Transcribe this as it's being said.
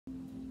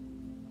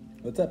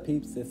What's up,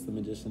 peeps? It's the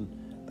Magician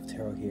of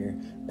Tarot here,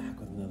 back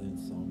with another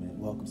installment.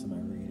 Welcome to my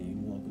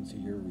reading. Welcome to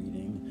your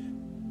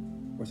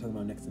reading. We're talking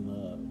about next in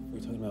love. We're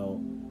talking about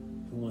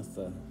who wants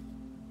to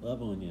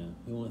love on you.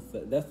 Who wants to...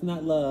 That's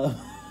not love.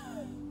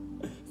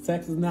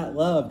 Sex is not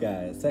love,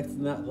 guys. Sex is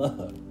not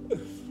love.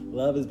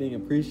 Love is being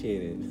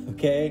appreciated,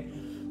 okay?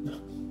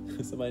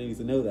 Somebody needs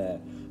to know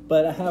that.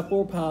 But I have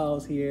 4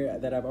 pals here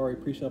that I've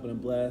already pre-shuffled and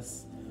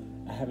blessed.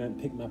 I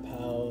haven't picked my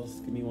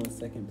pals. Give me 1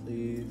 second,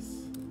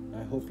 please.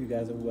 I hope you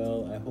guys are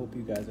well. I hope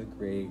you guys are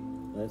great.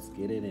 Let's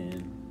get it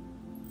in.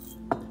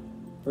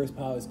 First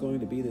pile is going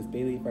to be this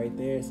bay leaf right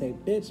there. Say,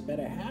 bitch,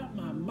 better have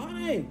my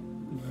money.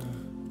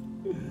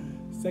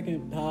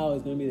 Second pile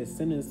is going to be the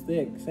sending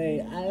stick.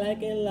 Say, I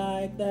like it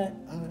like that.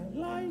 I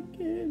like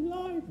it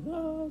like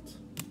that.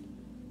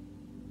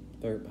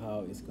 Third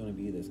pile is going to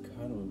be this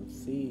cardamom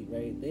seed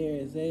right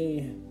there.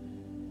 Say,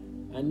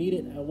 I need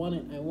it. I want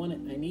it. I want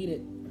it. I need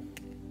it.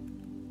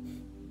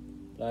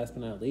 Last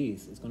but not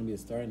least, it's going to be a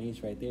star in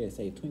each right there.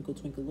 Say, twinkle,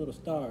 twinkle, little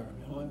star,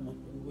 how I wonder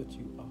what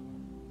you are.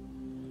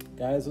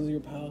 Guys, those are your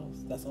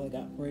pals. That's all I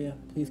got for you.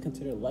 Please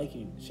consider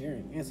liking,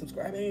 sharing, and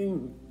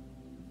subscribing.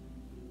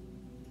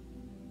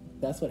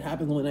 That's what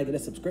happens when I get a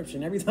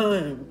subscription every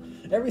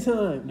time. Every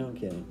time. No, I'm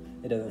kidding.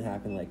 It doesn't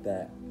happen like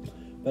that.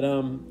 But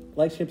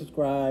like, share,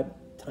 subscribe.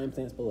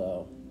 Timestamps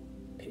below.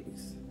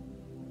 Peace.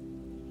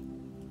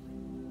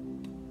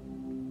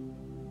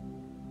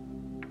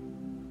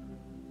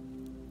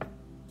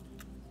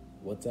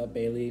 What's up,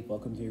 Bayleaf?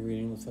 Welcome to your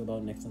reading. Let's talk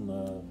about Next in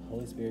Love.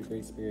 Holy Spirit,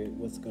 Great Spirit,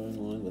 what's going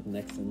on with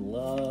Next in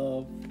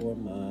Love for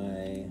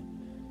my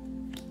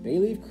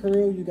Bayleaf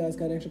crew? You guys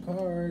got extra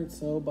cards,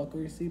 so buckle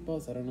your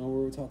seatbelts. I don't know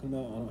what we're talking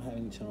about. I don't have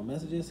any channel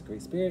messages.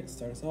 Great Spirit,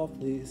 start us off,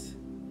 please.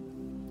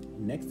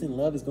 Next in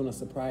Love is going to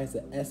surprise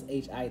the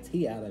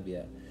SHIT out of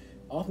you.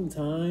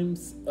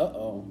 Oftentimes,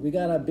 we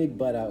got a big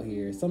butt out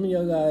here. Some of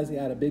you guys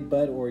got a big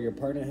butt, or your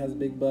partner has a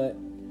big butt.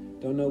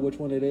 Don't know which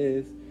one it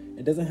is.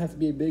 It doesn't have to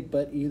be a big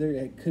butt either.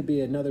 It could be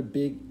another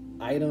big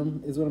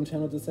item, is what I'm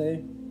trying to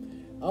say.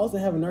 I also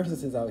have a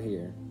narcissist out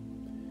here.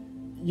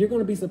 You're going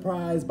to be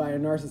surprised by a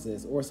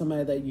narcissist, or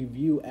somebody that you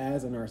view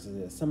as a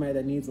narcissist. Somebody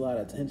that needs a lot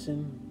of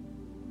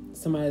attention.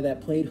 Somebody that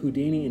played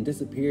Houdini and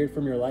disappeared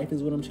from your life,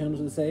 is what I'm trying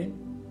to say.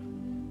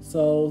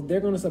 So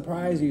they're going to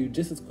surprise you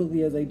just as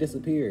quickly as they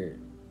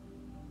disappeared.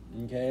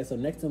 Okay, so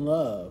Next in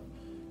Love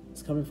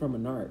is coming from a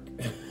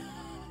narc.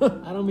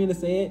 I don't mean to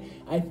say it.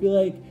 I feel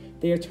like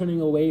they are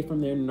turning away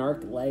from their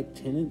narc-like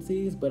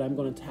tendencies, but I'm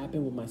going to tap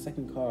in with my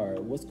second card.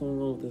 What's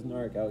going on with this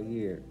narc out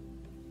here?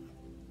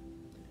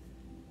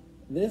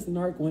 This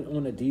narc went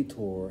on a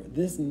detour.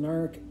 This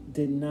narc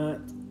did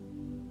not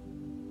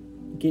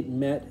get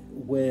met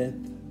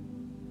with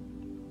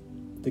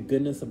the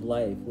goodness of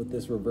life with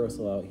this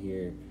reversal out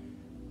here.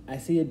 I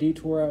see a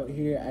detour out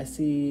here. I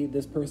see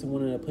this person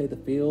wanting to play the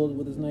field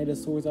with this Knight of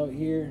Swords out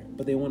here,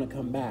 but they want to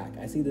come back.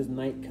 I see this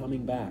knight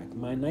coming back.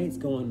 My knights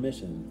go on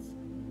missions.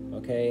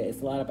 Okay,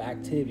 it's a lot of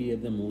activity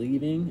of them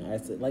leaving.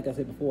 Like I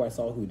said before, I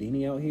saw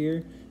Houdini out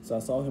here, so I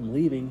saw him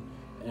leaving,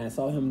 and I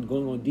saw him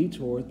going on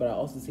detours, but I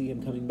also see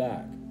him coming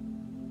back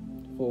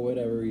for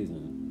whatever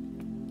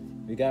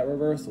reason. We got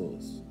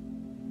reversals.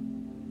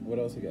 What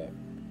else we got?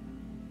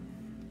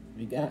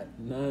 We got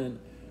 9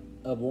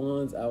 of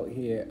Wands out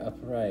here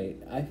upright.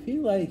 I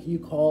feel like you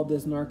called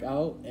this narc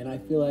out, and I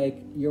feel like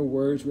your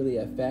words really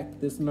affect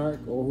this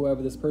narc, or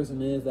whoever this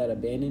person is that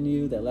abandoned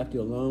you, that left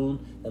you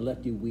alone, that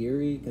left you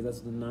weary, because that's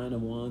what the 9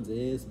 of Wands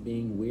is,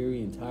 being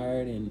weary and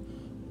tired and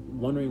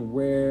wondering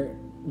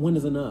when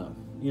is enough?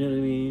 You know what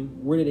I mean?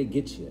 Where did it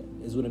get you,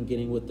 is what I'm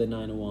getting with the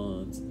 9 of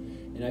Wands.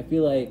 And I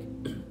feel like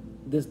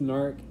this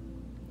narc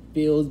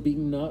feels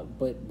beaten up,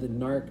 but the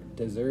narc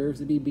deserves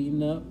to be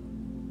beaten up,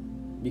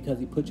 because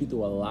he put you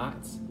through a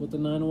lot with the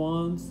 9 of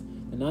Wands.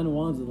 The 9 of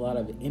Wands is a lot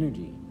of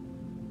energy,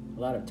 a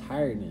lot of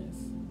tiredness.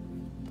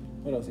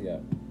 What else you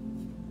got?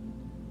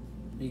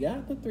 You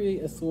got the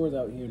 3 of Swords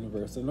out here in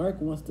reverse. The narc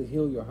wants to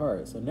heal your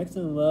heart. So Next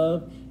in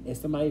Love is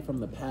somebody from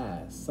the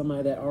past,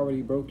 somebody that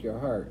already broke your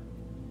heart.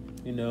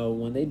 You know,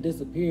 when they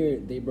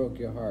disappeared, they broke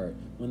your heart.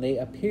 When they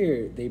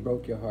appeared, they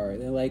broke your heart.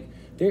 They're like,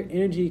 their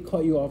energy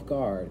caught you off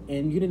guard,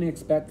 and you didn't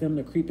expect them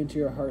to creep into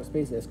your heart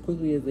space as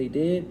quickly as they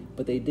did,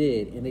 but they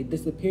did, and they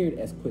disappeared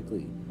as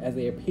quickly as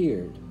they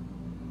appeared.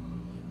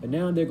 But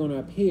now they're going to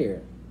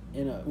appear,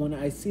 and when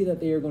I see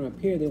that they are going to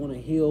appear, they want to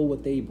heal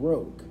what they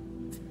broke.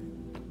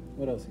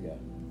 What else you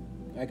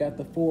got? I got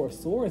the 4 of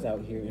Swords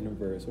out here in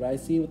reverse. What I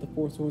see with the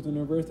 4 Swords in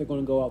reverse, they're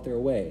going to go out their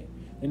way.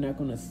 They're not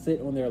going to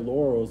sit on their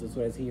laurels. That's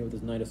what I see here with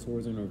this Knight of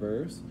Swords in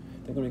reverse.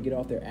 They're going to get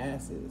off their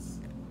asses.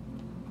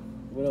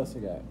 What else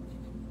we got?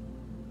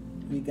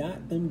 We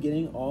got them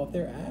getting off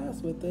their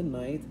ass with the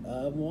Knight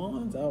of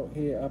Wands out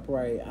here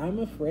upright. I'm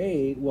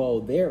afraid,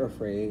 well, they're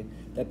afraid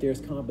that there's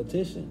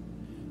competition.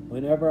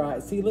 Whenever I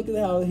see, look at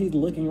how he's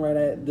looking right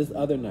at this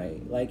other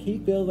knight. Like, he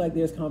feels like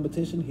there's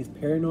competition. He's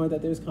paranoid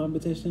that there's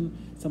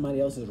competition.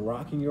 Somebody else is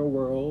rocking your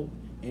world,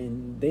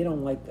 and they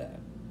don't like that.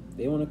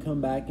 They want to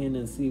come back in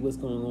and see what's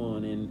going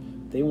on,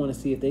 and they want to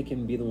see if they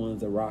can be the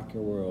ones that rock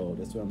your world.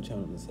 That's what I'm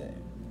trying to say.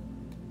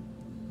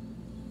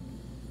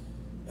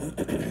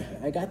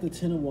 I got the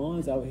Ten of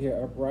Wands out here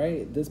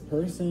upright. This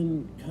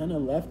person kind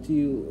of left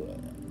you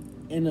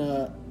in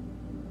a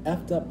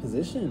effed up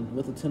position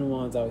with the Ten of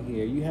Wands out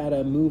here. You had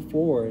to move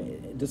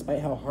forward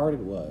despite how hard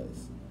it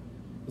was.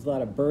 There's a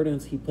lot of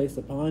burdens he placed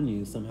upon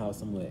you somehow,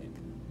 some way.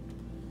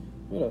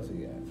 What else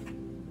we got?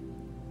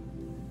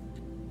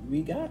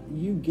 We got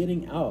you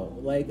getting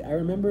out. Like, I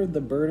remember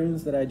the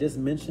burdens that I just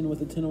mentioned with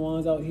the Ten of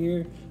Wands out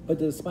here, but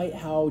despite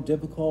how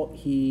difficult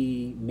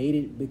he made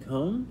it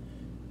become,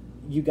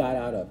 you got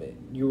out of it.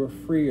 You were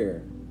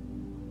freer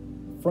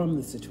from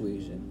the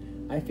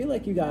situation. I feel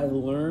like you guys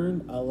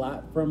learned a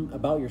lot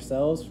about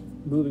yourselves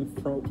moving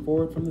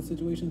forward from the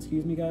situation.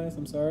 Excuse me, guys.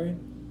 I'm sorry.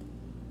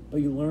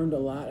 But you learned a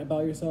lot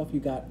about yourself.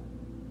 You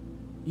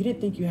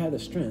didn't think you had the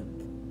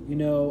strength. You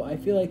know, I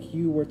feel like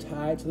you were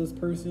tied to this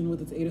person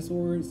with its Eight of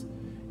Swords,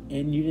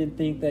 and you didn't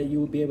think that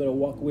you would be able to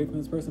walk away from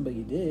this person, but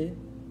you did.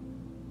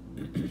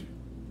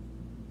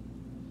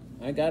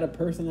 I got a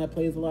person that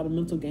plays a lot of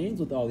mental games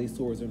with all these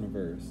swords in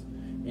reverse.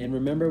 And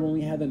remember when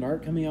we had the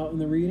Narc coming out in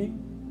the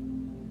reading?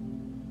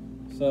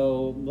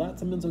 So,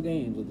 lots of mental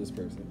games with this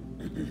person.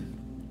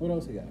 What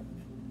else we got?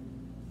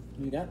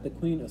 We got the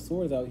Queen of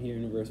Swords out here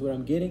in reverse. What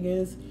I'm getting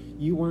is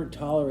you weren't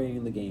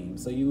tolerating the game.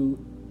 So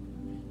you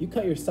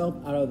cut yourself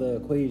out of the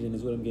equation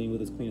is what I'm getting with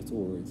this Queen of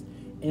Swords.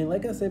 And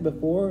like I said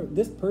before,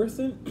 this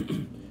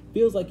person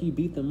feels like you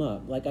beat them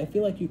up. Like, I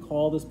feel like you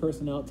call this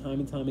person out time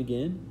and time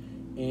again.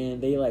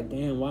 And they like,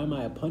 damn, why am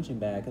I a punching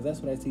bag? Because that's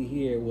what I see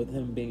here with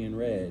him being in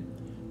red.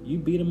 You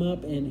beat him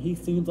up, and he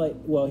seems like,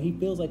 well, he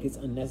feels like it's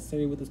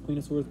unnecessary with this Queen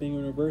of Swords being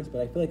in reverse,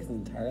 but I feel like it's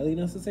entirely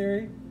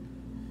necessary.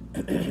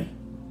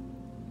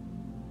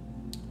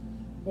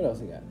 What else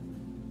we got?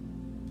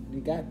 We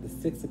got the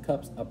Six of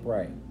Cups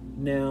upright.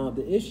 Now,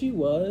 the issue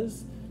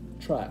was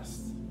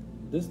trust.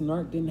 This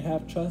narc didn't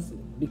have trust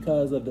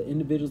because of the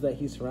individuals that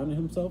he surrounded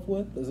himself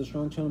with. There's a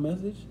strong channel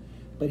message,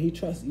 but he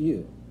trusts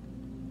you.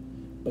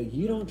 But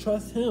you don't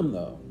trust him,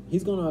 though.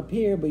 He's going to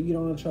appear, but you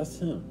don't trust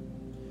him.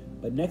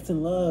 But next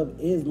in love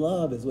is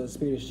what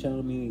Spirit is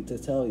telling me to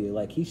tell you.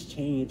 Like, he's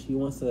changed. He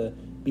wants to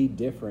be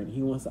different.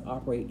 He wants to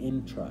operate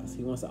in trust.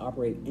 He wants to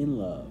operate in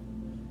love.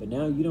 But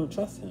now you don't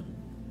trust him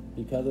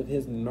because of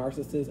his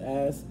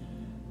narcissist-ass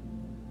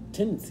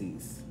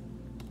tendencies.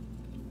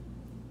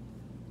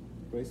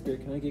 Great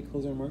Spirit, can I get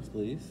closing remarks,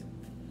 please?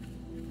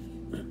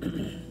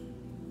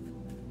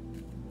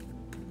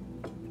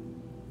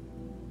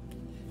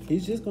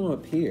 He's just going to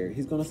appear.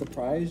 He's going to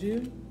surprise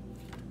you.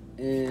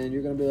 And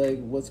you're going to be like,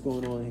 what's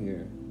going on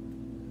here?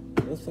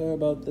 Let's talk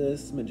about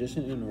this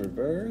Magician in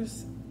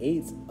reverse.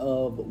 Eight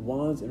of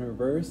Wands in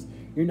reverse.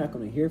 You're not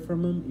going to hear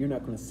from him. You're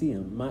not going to see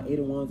him. My Eight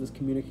of Wands is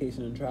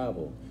communication and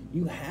travel.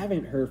 You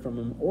haven't heard from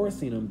him or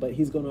seen him, but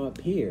he's going to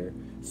appear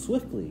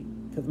swiftly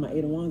because my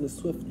Eight of Wands is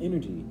swift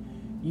energy.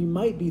 You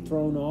might be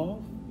thrown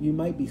off. You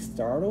might be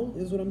startled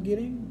is what I'm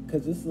getting,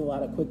 because this is a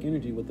lot of quick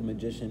energy with the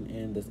Magician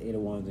and this Eight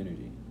of Wands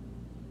energy.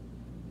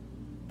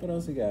 What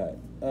else we got?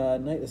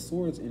 Knight of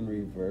Swords in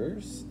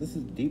reverse. This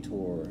is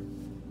Detour.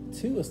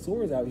 Two of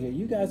Swords out here.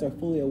 You guys are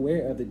fully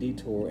aware of the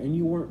detour, and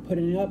you weren't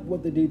putting up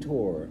with the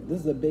detour. This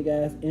is a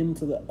big-ass M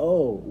to the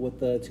O with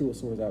the Two of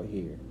Swords out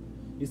here.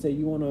 You say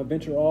you want to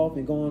venture off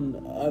and go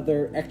on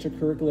other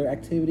extracurricular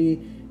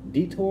activity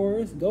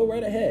detours? Go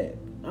right ahead.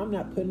 I'm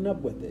not putting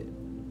up with it.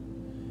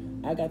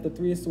 I got the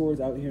Three of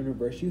Swords out here in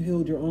reverse. You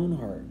healed your own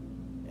heart.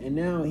 And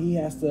now he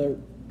has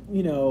to,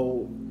 you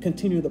know,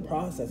 continue the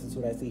process is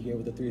what I see here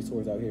with the Three of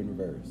Swords out here in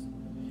reverse.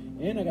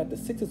 And I got the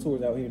Six of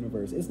Swords out here in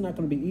reverse. It's not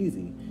going to be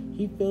easy.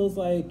 He feels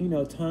like, you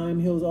know, time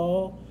heals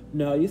all.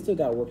 No, you still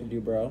got work to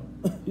do, bro.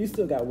 You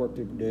still got work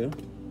to do.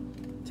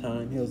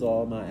 Time heals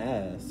all my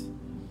ass.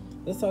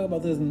 Let's talk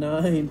about this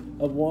Nine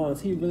of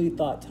Wands. He really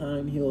thought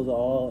time heals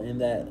all, and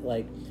that,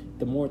 like,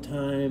 the more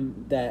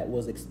time that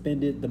was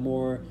expended, the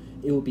more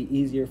it would be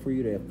easier for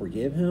you to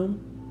forgive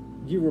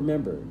him. You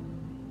remember.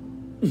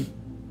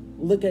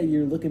 Look at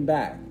you looking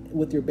back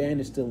with your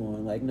bandage still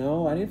on. Like,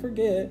 no, I didn't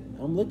forget.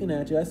 I'm looking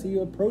at you. I see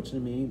you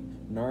approaching me,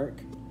 narc.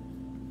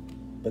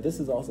 But this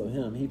is also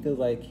him. He feels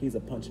like he's a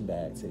punching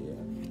bag to you.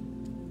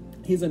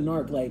 He's a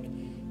narc. Like,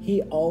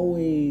 he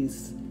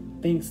always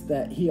thinks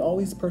that he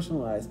always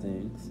personalizes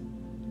things,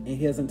 and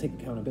he doesn't take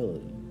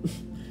accountability.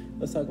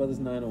 Let's talk about this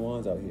Nine of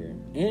Wands out here.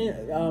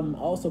 And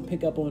also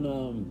pick up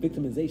on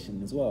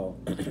victimization as well.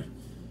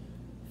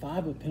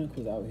 Five of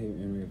Pentacles out here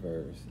in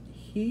reverse.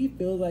 He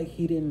feels like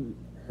he didn't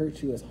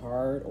hurt you as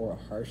hard or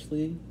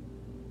harshly.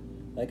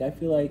 Like, I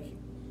feel like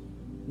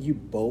you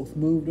both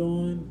moved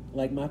on.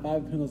 Like, my Five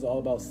of Pentacles is all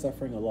about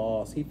suffering a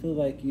loss. He feels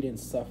like you didn't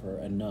suffer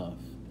enough,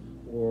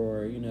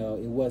 or, you know,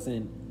 it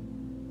wasn't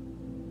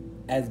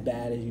as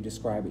bad as you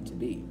describe it to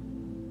be.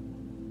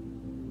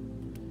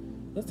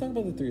 Let's talk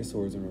about the Three of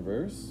Swords in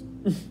reverse.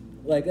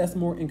 Like, that's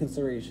more in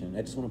consideration.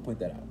 I just want to point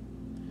that out.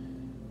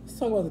 Let's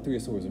talk about the Three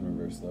of Swords in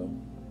reverse, though.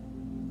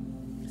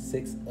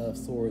 Six of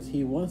Swords.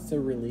 He wants to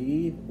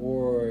relieve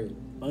or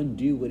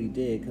undo what he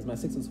did, because my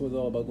Six of Swords is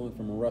all about going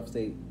from a rough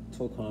state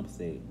to a calm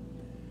state.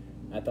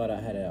 I thought I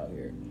had it out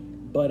here.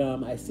 But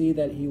I see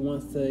that he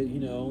wants to, you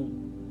know,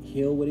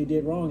 heal what he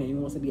did wrong, and he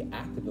wants to be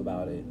active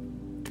about it.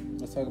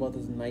 Let's talk about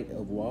this Knight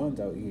of Wands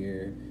out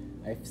here.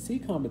 I see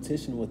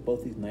competition with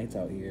both these knights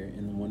out here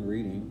in the one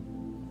reading.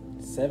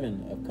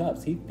 7 of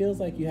Cups. He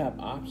feels like you have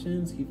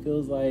options. He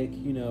feels like,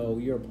 you know,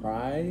 you're a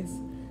prize.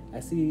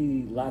 I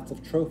see lots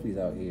of trophies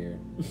out here.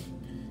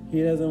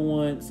 He doesn't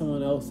want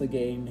someone else to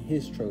gain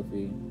his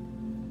trophy.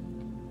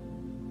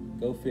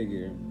 Go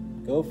figure.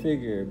 Go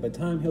figure. But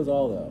time heals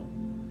all, though.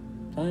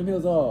 Time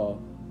heals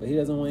all. But he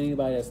doesn't want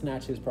anybody to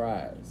snatch his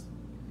prize.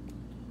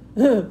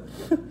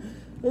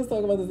 Let's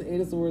talk about this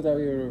 8 of Swords out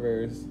here in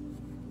reverse.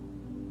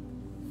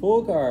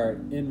 Full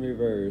card in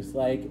reverse.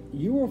 Like,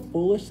 you were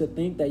foolish to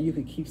think that you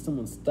could keep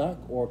someone stuck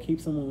or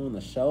keep someone on the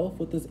shelf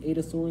with this 8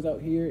 of Swords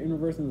out here in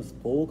reverse and this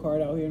Full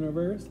card out here in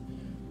reverse.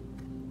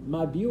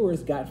 My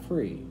viewers got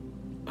free.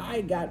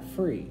 I got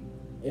free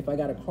if I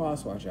got a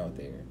crosswatch out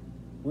there.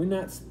 We're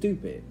not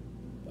stupid.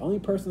 The only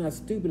person that's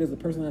stupid is the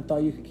person that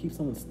thought you could keep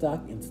someone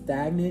stuck and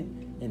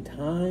stagnant in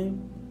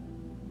time.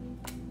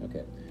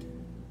 Okay.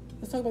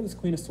 Let's talk about this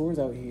Queen of Swords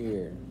out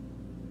here.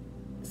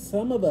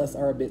 Some of us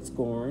are a bit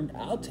scorned.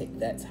 I'll take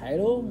that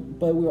title,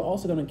 but we're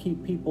also going to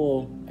keep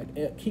people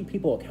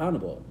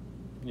accountable.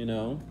 You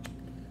know,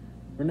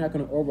 we're not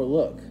going to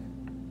overlook.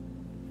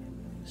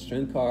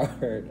 Strength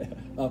card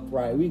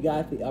upright. We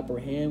got the upper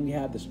hand. We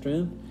have the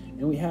strength,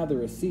 and we have the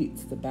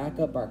receipts to back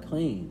up our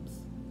claims.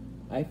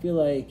 I feel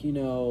like, you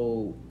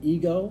know,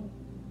 ego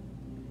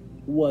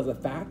was a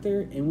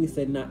factor, and we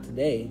said not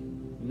today.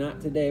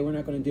 Not today. We're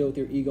not going to deal with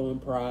your ego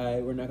and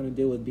pride. We're not going to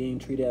deal with being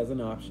treated as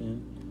an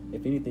option.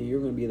 If anything, you're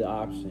going to be the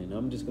option.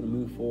 I'm just going to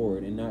move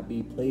forward and not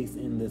be placed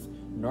in this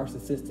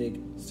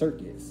narcissistic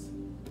circus.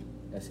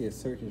 I see a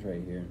circus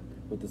right here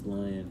with this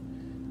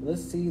lion.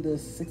 Let's see the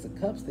 6 of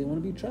Cups. They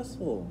want to be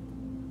trustful.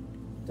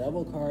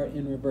 Devil card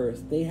in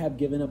reverse. They have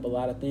given up a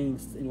lot of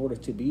things in order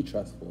to be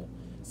trustful.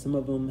 Some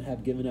of them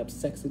have given up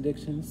sex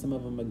addictions. Some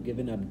of them have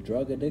given up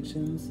drug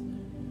addictions.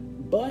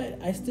 But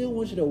I still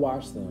want you to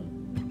watch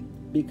them,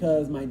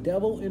 because my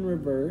devil in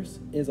reverse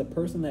is a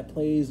person that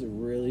plays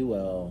really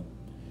well.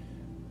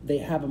 They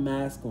have a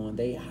mask on.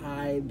 They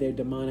hide their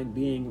demonic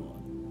being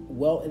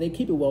well. They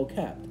keep it well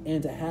kept.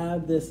 And to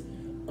have this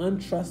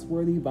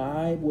untrustworthy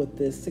vibe with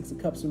this 6 of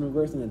Cups in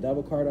reverse and the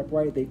devil card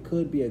upright, they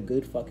could be a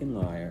good fucking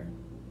liar.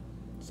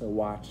 So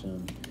watch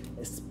them.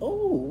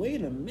 Oh,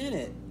 wait a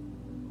minute.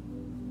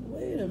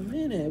 Wait a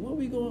minute.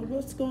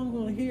 What's going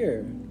on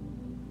here?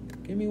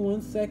 Give me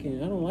 1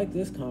 second. I don't like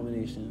this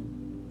combination.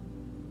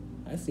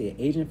 I see an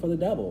agent for the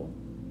devil.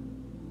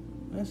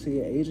 I see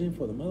an agent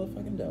for the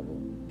motherfucking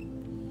devil.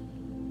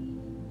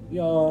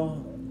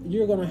 Y'all,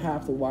 you're going to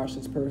have to watch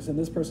this person.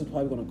 This person's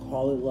probably going to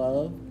call it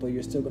love, but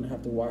you're still going to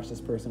have to watch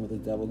this person with the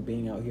devil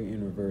being out here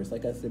in reverse.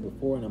 Like I said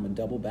before, and I'm going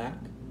to double back.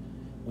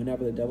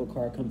 Whenever the devil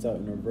card comes out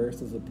in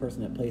reverse, is the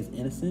person that plays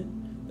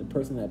innocent, the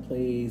person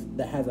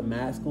that has a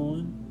mask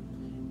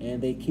on,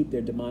 and they keep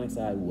their demonic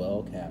side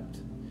well kept.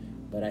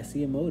 But I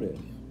see a motive.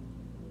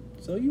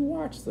 So you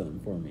watch them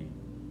for me.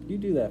 You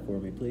do that for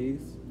me, please.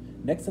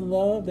 Next in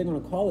love, they're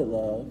going to call it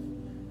love.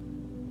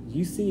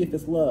 You see if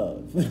it's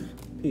love.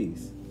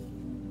 Peace.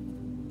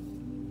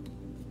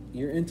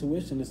 Your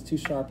intuition is too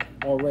sharp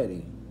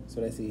already. That's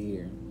what I see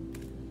here.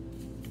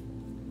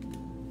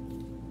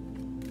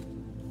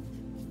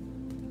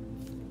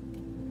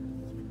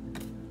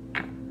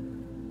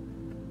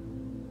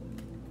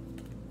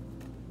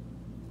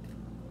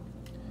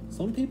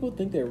 Some people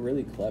think they're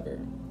really clever.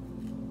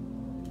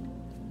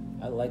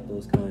 I like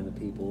those kinds of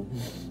people.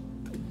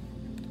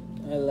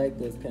 I like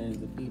those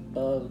kinds of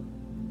people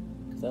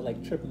because I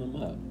like tripping them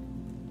up.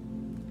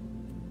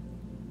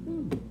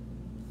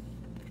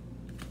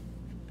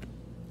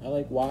 I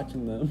like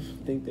watching them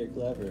think they're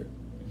clever.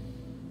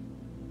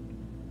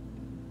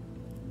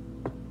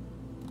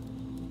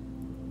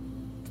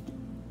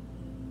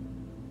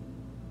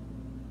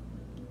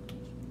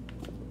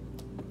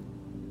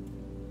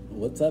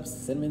 What's up,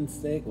 Cinnamon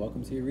Stick?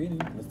 Welcome to your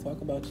reading. Let's talk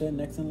about your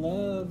Next in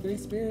Love. Great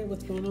Spirit,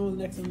 what's going on with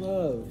Next in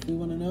Love? We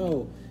want to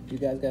know. You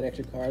guys got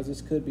extra cards.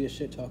 This could be a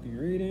shit-talking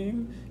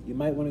reading. You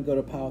might want to go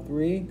to pile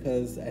 3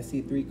 because I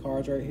see 3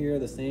 cards right here,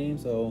 the same.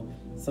 So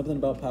something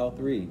about pile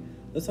 3.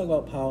 Let's talk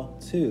about pile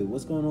 2.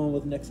 What's going on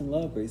with Next in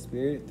Love, Great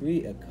Spirit?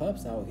 3 of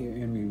Cups out here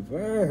in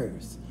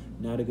reverse.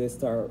 Not a good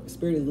start.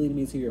 Spirit is leading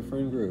me to your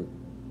friend group.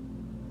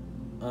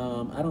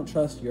 I don't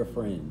trust your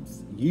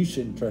friends. You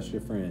shouldn't trust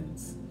your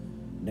friends.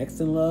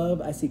 Next in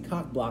Love, I see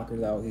cock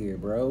blockers out here,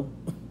 bro.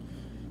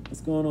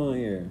 What's going on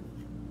here?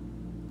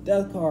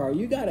 Death card,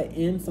 you gotta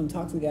end some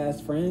toxic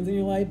ass friends in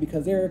your life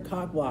because they're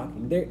cock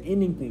blocking. They're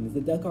ending things.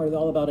 The death card is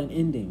all about an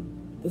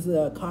ending. This is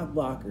a cock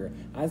blocker.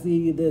 I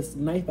see this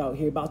knife out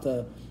here about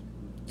to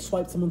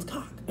swipe someone's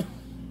cock.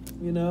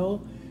 You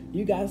know?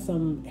 You got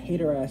some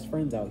hater ass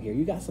friends out here.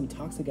 You got some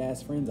toxic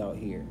ass friends out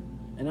here.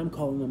 And I'm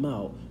calling them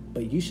out.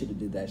 But you should have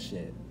did that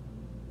shit.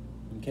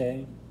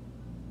 Okay?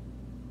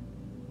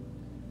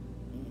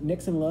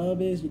 Next in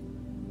Love is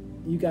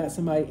you got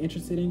somebody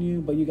interested in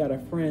you, but you got a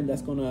friend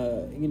that's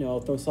gonna, you know,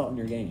 throw salt in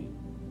your game.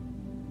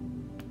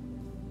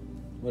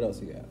 What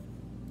else you got?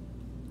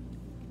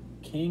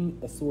 King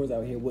of Swords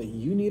out here, what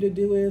you need to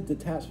do is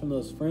detach from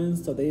those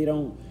friends so they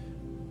don't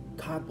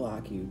cock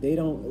block you. They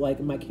don't, like,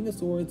 my King of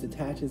Swords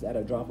detaches at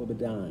a drop of a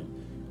dime.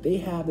 They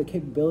have the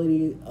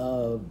capability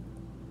of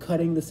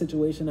cutting the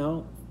situation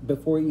out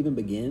before it even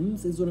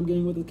begins, is what I'm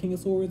getting with the King of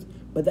Swords.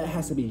 But that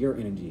has to be your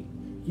energy.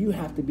 You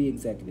have to be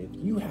executive.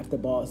 You have to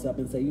boss up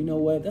and say, you know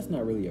what, that's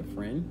not really a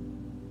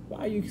friend. Why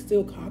are you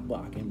still cock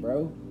blocking,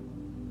 bro?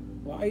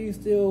 Why are you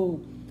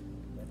still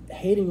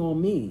hating on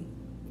me?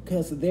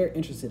 Because they're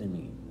interested in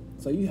me.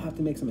 So you have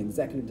to make some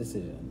executive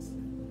decisions.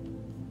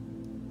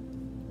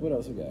 What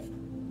else we got?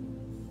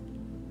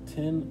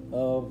 10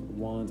 of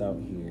Wands out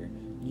here.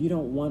 You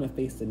don't want to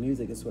face the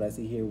music, is what I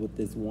see here with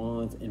this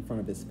Wands in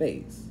front of his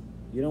face.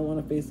 You don't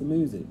want to face the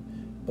music,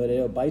 but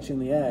it'll bite you in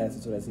the ass,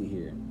 is what I see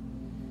here.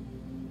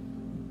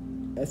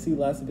 I see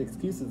lots of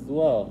excuses as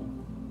well.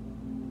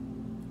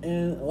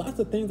 And lots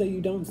of things that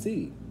you don't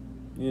see,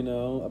 you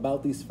know,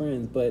 about these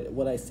friends. But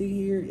what I see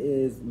here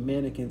is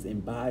mannequins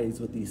and bodies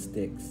with these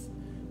sticks.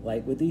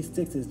 Like, with these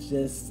sticks, it's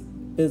just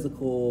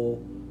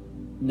physical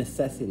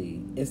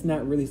necessity. It's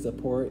not really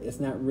support. It's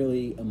not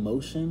really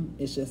emotion.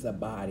 It's just a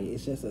body.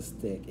 It's just a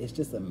stick. It's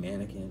just a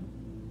mannequin.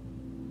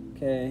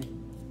 Okay.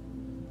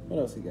 What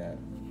else we got?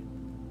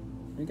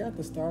 We got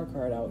the Star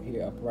card out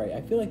here upright.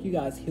 I feel like you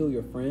guys heal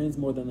your friends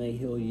more than they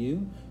heal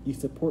you. You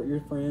support your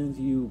friends.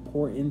 You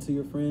pour into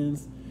your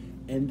friends.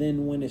 And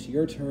then when it's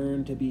your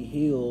turn to be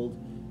healed,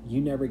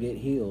 you never get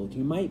healed.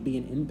 You might be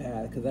an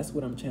empath, because that's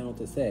what I'm channeled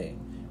to say.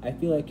 I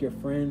feel like your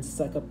friends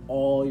suck up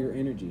all your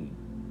energy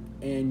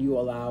and you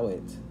allow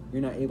it.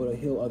 You're not able to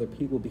heal other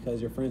people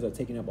because your friends are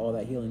taking up all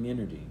that healing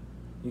energy.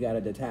 You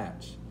gotta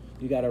detach.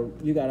 You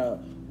gotta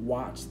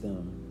watch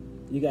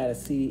them. You gotta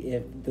see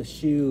if the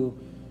shoe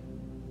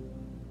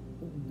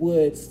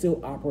would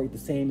still operate the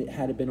same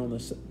had it been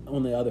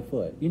on the other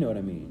foot. You know what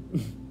I mean?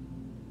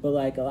 But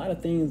like, a lot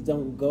of things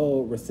don't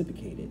go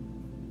reciprocated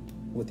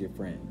with your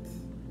friends.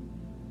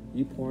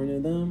 You pour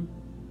into them,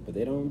 but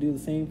they don't do the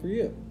same for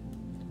you.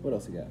 What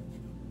else you got?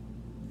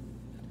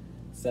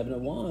 7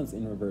 of Wands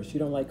in reverse. You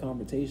don't like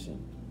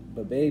confrontation.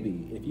 But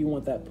baby, if you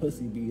want that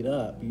pussy beat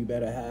up, you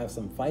better have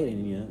some fight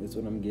in you. That's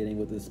what I'm getting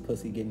with this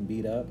pussy getting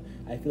beat up.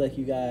 I feel like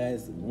you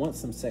guys want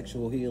some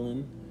sexual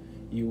healing.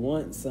 You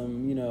want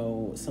some, you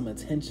know, some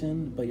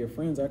attention, but your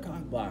friends are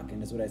cock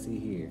blocking. That's what I see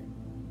here.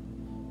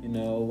 You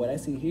know, what I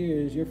see here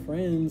is your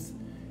friends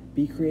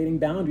be creating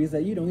boundaries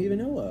that you don't even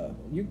know of.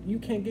 You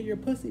can't get your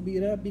pussy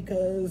beat up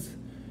because,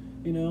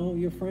 you know,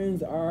 your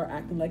friends are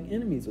acting like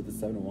enemies with the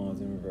 7 of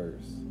Wands in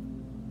reverse.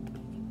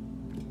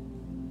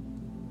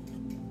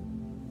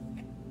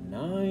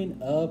 9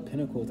 of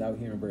Pentacles out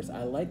here in reverse.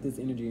 I like this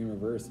energy in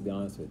reverse, to be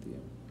honest with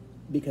you,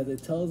 because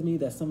it tells me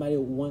that somebody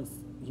wants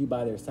you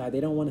by their side. They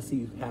don't want to see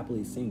you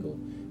happily single.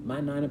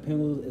 My 9 of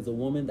Pentacles is a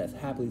woman that's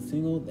happily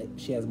single. That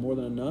she has more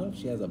than enough.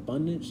 She has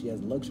abundance. She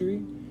has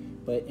luxury.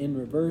 But in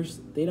reverse,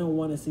 they don't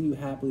want to see you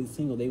happily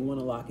single. They want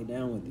to lock it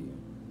down with you.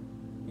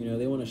 You know,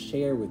 they want to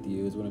share with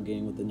you, is what I'm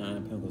getting with the 9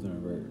 of Pentacles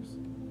in reverse.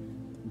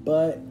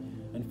 But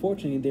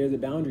unfortunately, there's a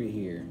boundary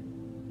here.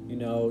 You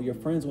know, your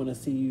friends want to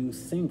see you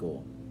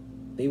single.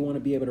 They want to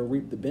be able to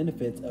reap the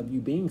benefits of you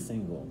being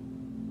single.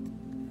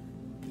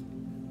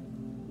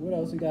 What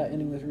else we got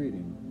ending this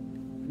reading?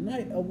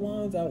 Knight of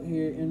Wands out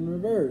here in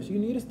reverse. You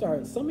need to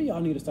start, some of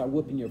y'all need to start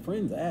whooping your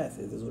friends'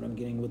 asses, is what I'm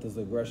getting with this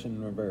aggression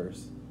in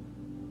reverse.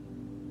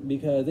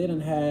 Because they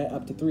done had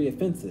up to 3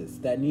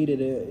 offenses that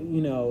needed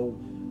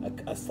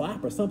a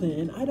slap or something.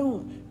 And I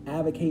don't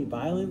advocate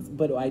violence,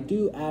 but I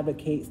do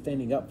advocate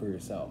standing up for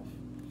yourself.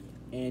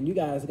 And you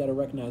guys got to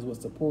recognize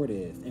what support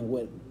is and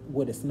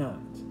what it's not.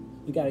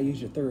 You got to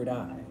use your third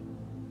eye.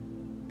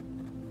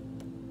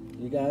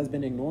 You guys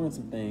been ignoring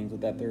some things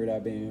with that third eye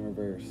being in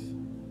reverse.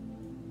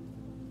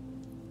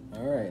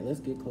 All right, let's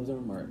get closing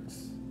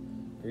remarks.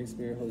 Great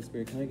Spirit, Holy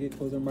Spirit, can I get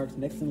closing remarks?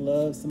 Next in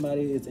love,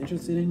 somebody is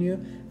interested in you.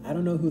 I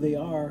don't know who they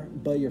are,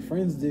 but your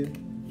friends do.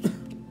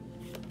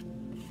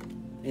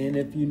 And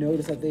if you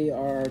notice that they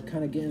are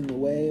kind of getting in the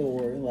way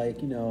or,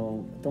 like, you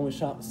know, throwing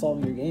salt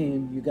in your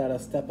game, you got to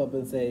step up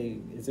and say,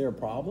 is there a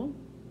problem?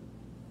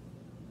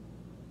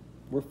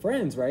 We're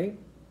friends, right?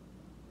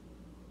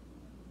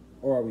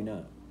 Or are we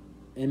not?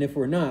 And if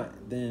we're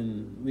not,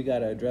 then we got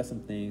to address some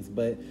things.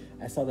 But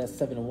I saw that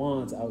 7 of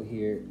Wands out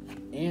here,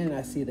 and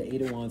I see the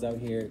 8 of Wands out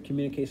here.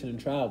 Communication and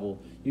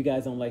travel. You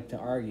guys don't like to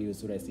argue,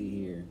 is what I see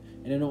here.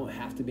 And it don't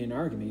have to be an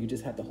argument. You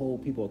just have to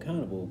hold people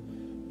accountable.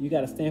 You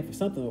got to stand for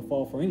something or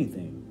fall for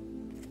anything.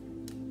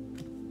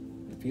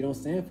 If you don't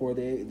stand for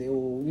it, they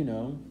will, you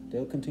know,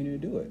 they'll continue to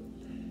do it.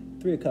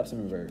 3 of Cups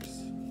in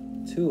reverse.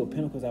 2 of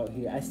Pentacles out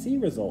here. I see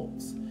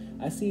results.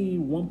 I see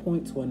one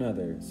point to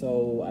another.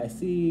 So I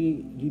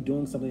see you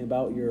doing something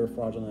about your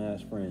fraudulent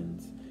ass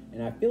friends.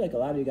 And I feel like a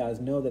lot of you guys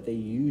know that they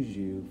use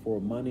you for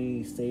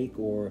money's sake,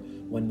 or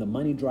when the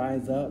money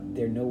dries up,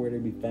 they're nowhere to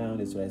be found,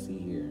 is what I see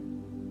here.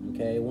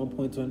 Okay, one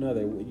point to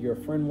another. You're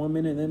a friend one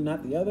minute and then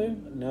not the other?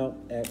 No,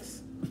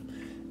 X.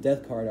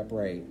 Death card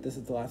upright. This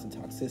is the last of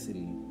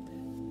toxicity.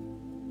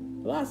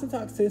 Lots of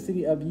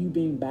toxicity of you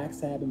being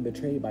backstabbed and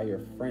betrayed by your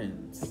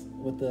friends.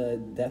 With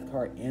the death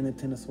card and the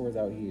Ten of Swords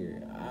out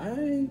here.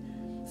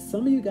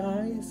 Some of you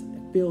guys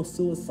feel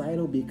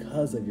suicidal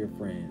because of your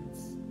friends.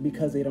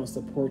 Because they don't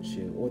support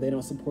you. Or they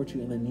don't support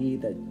you in the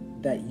need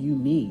that you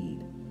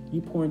need.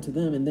 You pour into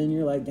them and then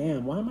you're like,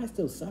 damn, why am I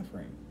still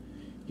suffering?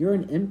 You're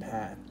an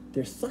empath.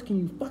 They're sucking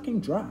you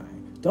fucking dry.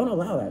 Don't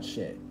allow that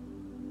shit.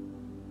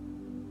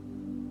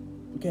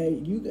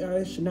 Okay? You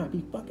guys should not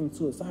be fucking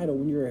suicidal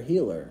when you're a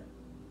healer.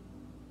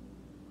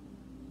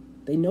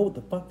 They know what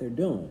the fuck they're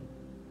doing.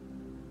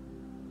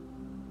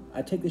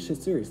 I take this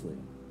shit seriously.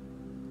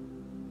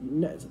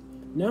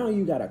 Now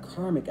you got a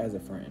karmic as a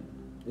friend,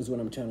 is what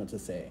I'm trying to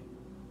say.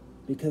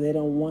 Because they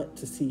don't want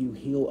to see you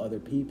heal other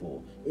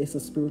people. It's a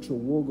spiritual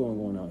war going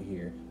on out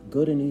here.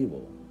 Good and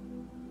evil.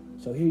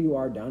 So here you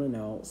are down and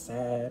out,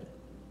 sad,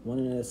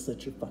 wanting to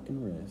slit your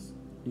fucking wrist.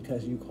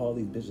 Because you call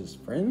these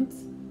bitches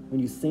friends? When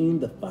you seen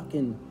the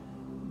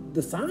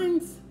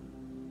signs?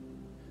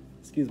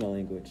 Excuse my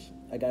language.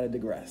 I gotta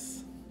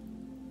digress.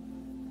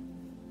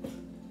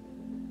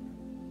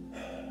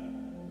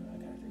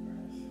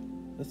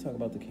 Let's talk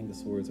about the King of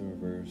Swords in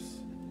reverse.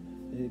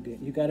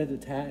 You gotta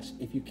detach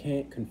if you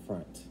can't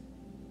confront.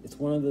 It's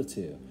one of the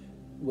two.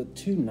 With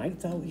two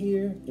knights out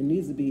here, it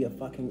needs to be a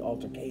fucking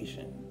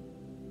altercation.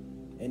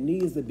 It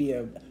needs to be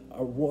a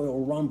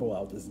royal rumble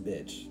out this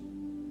bitch.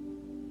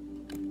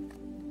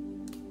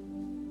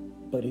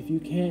 But if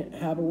you can't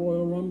have a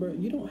royal rumble,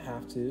 you don't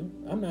have to.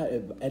 I'm not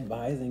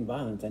advising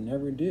violence, I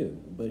never do.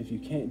 But if you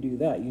can't do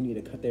that, you need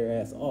to cut their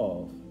ass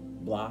off.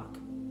 Block.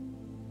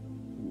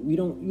 You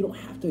don't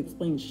have to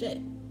explain shit.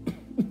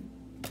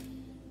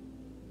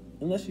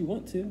 Unless you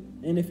want to.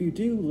 And if you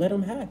do, let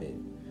them have it.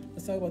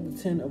 Let's talk about the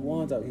Ten of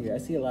Wands out here. I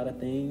see a lot of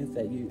things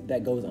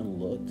that goes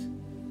unlooked.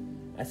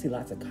 I see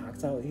lots of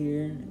cocks out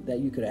here that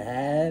you could have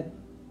had,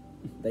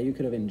 that you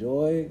could have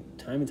enjoyed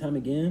time and time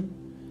again,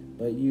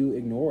 but you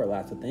ignore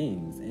lots of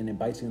things and it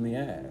bites you in the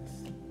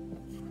ass.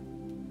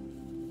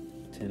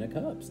 Ten of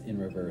Cups in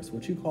reverse.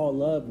 What you call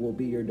love will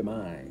be your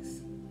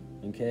demise.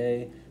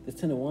 Okay? This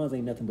Ten of Wands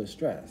ain't nothing but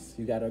stress.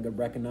 You gotta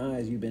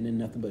recognize you've been in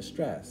nothing but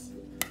stress.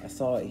 I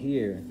saw it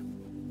here,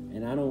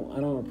 and I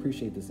don't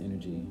appreciate this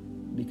energy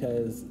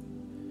because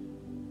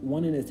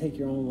wanting to take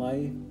your own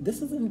life,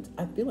 this isn't,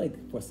 I feel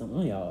like for some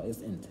of y'all, it's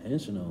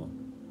intentional.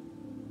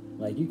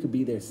 Like you could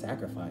be their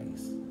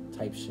sacrifice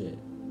type shit.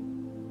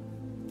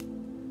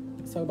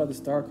 Let's talk about the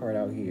Star card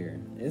out here.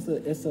 It's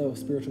a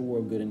spiritual war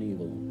of good and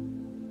evil.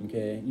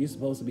 Okay? You're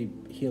supposed to be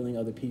healing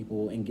other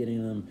people and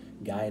getting them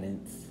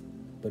guidance.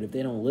 But if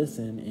they don't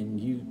listen and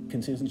you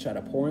continuously try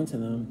to pour into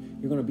them,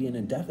 you're going to be in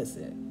a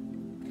deficit.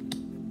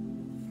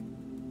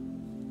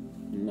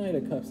 Knight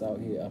of Cups out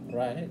here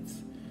upright.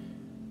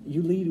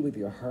 You lead with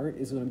your heart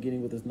is what I'm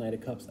getting with this Knight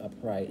of Cups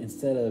upright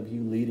instead of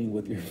you leading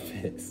with your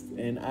fist.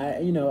 And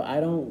I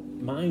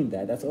don't mind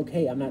that. That's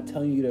okay. I'm not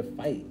telling you to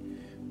fight,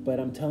 but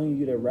I'm telling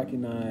you to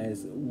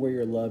recognize where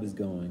your love is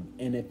going.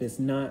 And if it's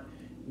not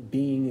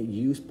being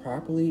used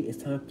properly,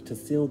 it's time to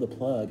seal the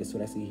plug. That's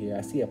what I see here.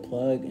 I see a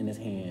plug in his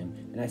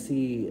hand, and I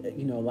see,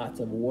 lots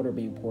of water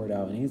being poured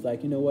out. And he's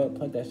like, you know what?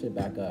 Plug that shit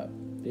back up.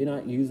 They're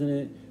not using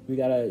it. We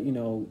gotta,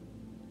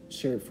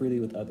 share it freely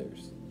with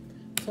others.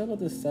 Let's talk about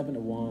this Seven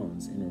of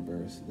Wands in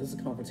reverse. This is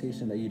a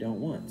confrontation that you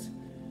don't want.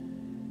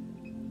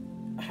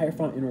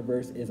 Hierophant in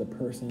reverse is a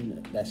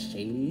person that's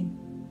shady.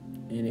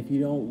 And if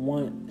you don't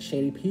want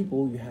shady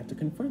people, you have to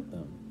confront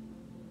them.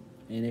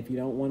 And if you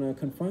don't want to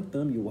confront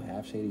them, you will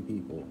have shady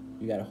people.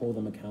 You got to hold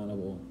them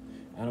accountable.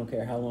 I don't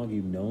care how long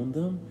you've known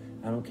them.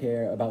 I don't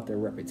care about their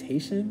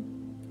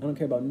reputation. I don't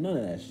care about none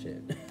of that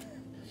shit.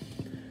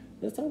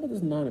 Let's talk about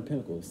this Nine of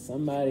Pentacles.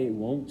 Somebody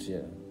wants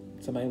you.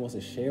 Somebody wants to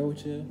share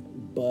with you,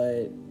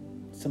 but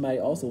somebody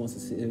also wants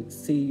to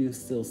see you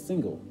still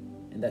single,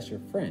 and that's your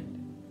friend.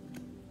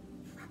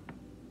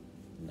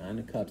 Nine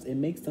of Cups. It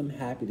makes them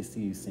happy to see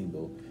you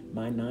single.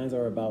 My nines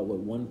are about what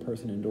one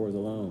person endures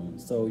alone.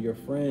 So your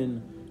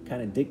friend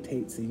kind of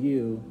dictates to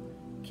you,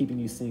 keeping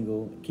you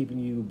single, keeping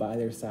you by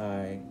their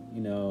side.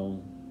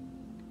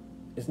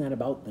 It's not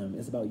about them.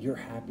 It's about your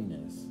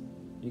happiness.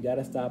 You got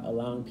to stop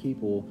allowing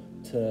people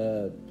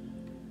to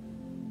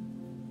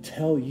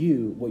tell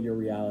you what your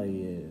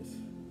reality is.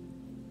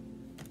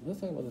 Let's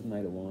talk about this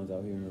Knight of Wands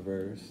out here in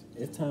reverse.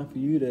 It's time for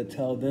you to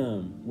tell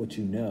them what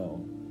you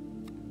know.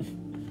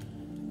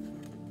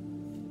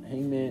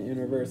 Hangman in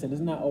reverse. And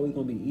it's not always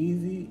going to be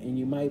easy, and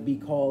you might be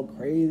called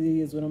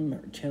crazy is what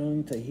I'm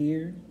channeling to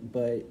hear.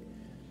 But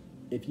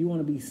if you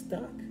want to be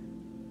stuck,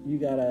 you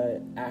got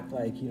to act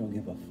like you don't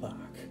give a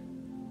fuck.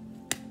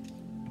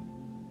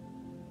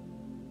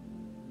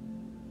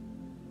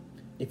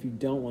 If you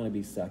don't want to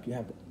be stuck, you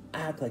have to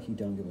act like you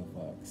don't give a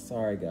fuck.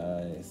 Sorry,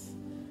 guys.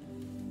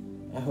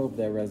 I hope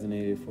that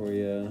resonated for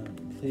you.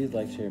 Please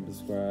like, share, and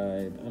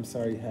subscribe. I'm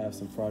sorry you have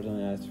some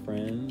fraudulent-ass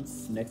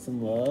friends. Next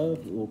in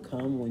love will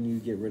come when you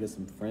get rid of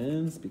some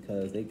friends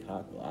because they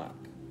cock block.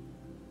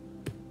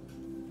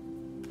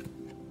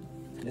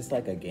 It's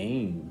like a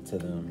game to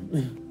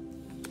them.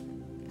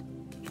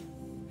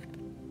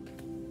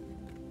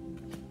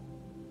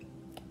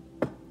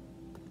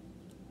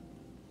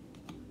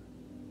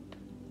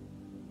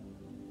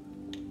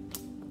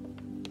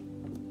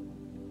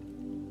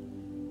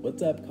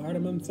 What's up,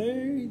 Cardamom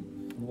Seed?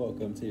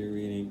 Welcome to your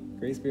reading.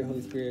 Great Spirit,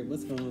 Holy Spirit,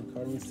 what's going on,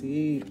 Cardamom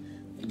Seed?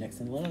 Next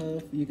in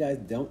love. You guys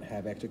don't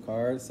have extra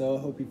cards, so I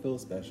hope you feel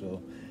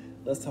special.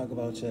 Let's talk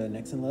about your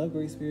next in love,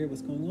 Great Spirit.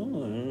 What's going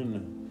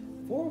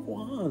on? Four of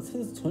Wands.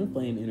 This is twin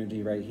flame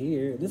energy right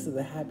here. This is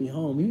a happy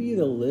home. You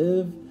either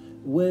live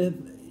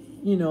with,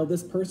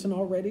 this person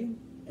already,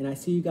 and I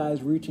see you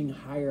guys reaching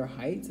higher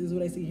heights, is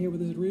what I see here with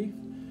this reef.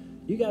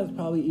 You guys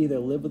probably either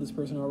live with this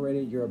person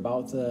already, you're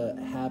about to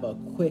have a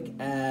quick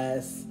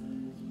ass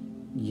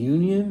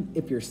union.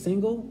 If you're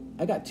single,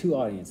 I got two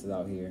audiences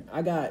out here.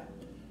 I got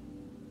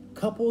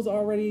couples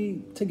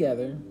already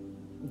together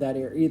that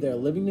are either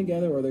living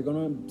together or they're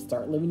going to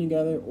start living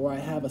together, or I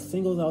have a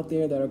singles out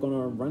there that are going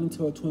to run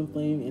into a twin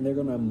flame and they're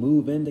going to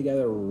move in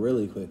together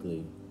really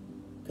quickly,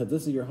 because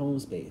this is your home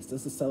space.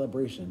 This is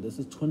celebration. This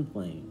is twin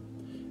flame.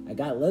 I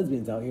got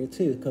lesbians out here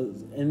too,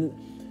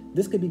 and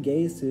this could be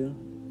gays too.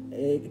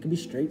 It could be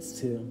straights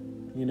too,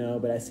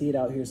 but I see it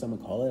out here, so I'm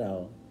going to call it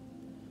out.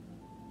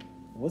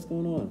 What's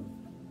going on?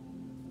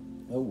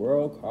 The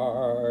World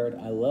card.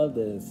 I love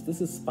this.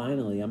 This is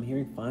finally. I'm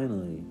hearing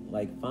finally.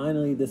 Like,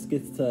 finally,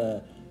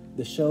 the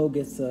show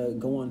gets to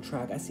go on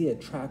track. I see a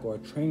track or a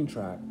train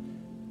track.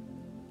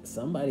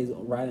 Somebody's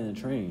riding a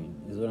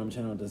train, is what I'm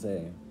trying to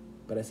say.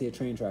 But I see a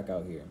train track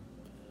out here.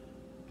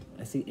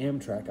 I see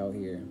Amtrak out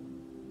here.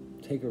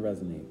 Take it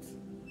resonates.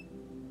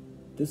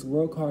 This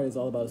World card is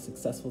all about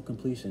successful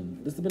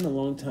completion. This has been a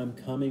long time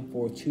coming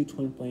for two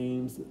twin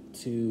flames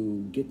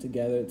to get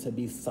together, to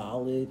be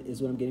solid,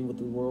 is what I'm getting with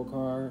the World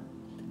card.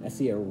 I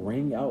see a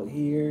ring out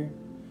here.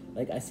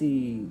 Like, I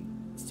see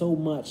so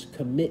much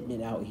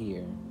commitment out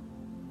here.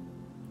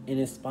 And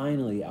it's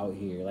finally out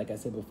here, like I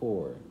said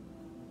before.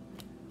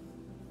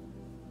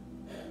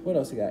 What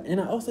else you got? And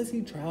I also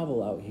see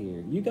travel out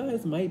here. You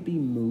guys might be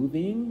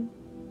moving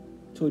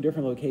to a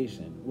different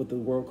location with the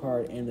World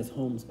card and this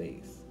home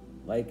space.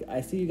 Like,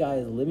 I see you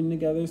guys living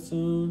together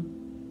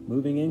soon,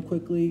 moving in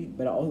quickly,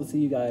 but I also see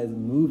you guys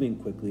moving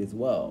quickly as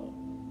well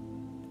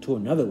to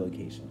another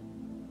location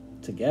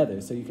together,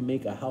 so you can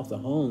make a house a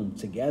home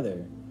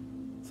together.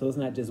 So it's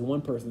not just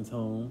one person's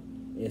home,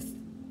 it's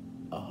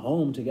a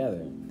home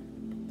together.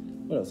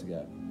 What else you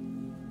got?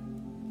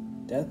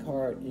 Death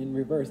card in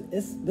reverse.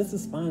 This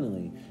is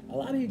finally. A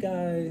lot of you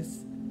guys,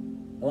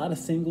 a lot of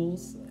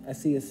singles. I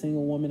see a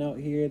single woman out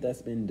here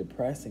that's been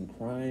depressed and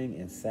crying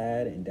and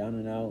sad and down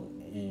and out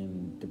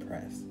and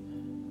depressed.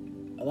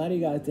 A lot of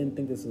you guys didn't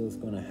think this was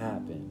going to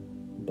happen,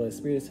 but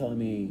Spirit is telling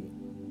me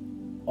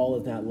all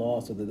is not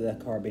lost with the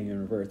Death card being in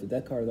reverse. The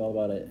Death card is all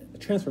about a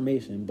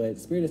transformation, but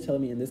Spirit is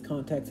telling me in this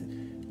context,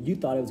 you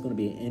thought it was going to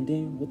be an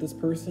ending with this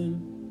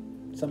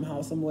person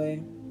somehow, some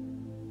way,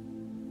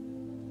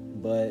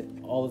 but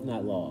all is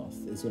not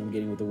lost. Is what I'm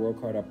getting with the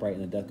World card upright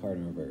and the Death card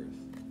in reverse.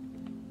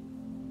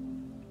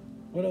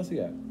 What else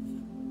you got?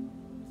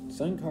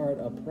 Sun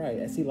card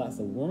upright. I see lots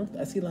of warmth.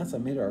 I see lots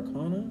of major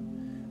arcana.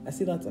 I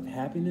see lots of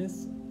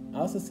happiness. I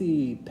also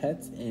see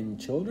pets and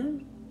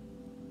children.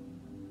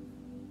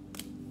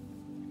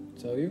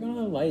 So you're going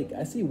to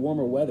I see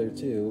warmer weather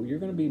too. You're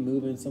going to be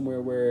moving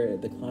somewhere where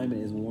the climate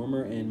is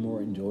warmer and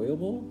more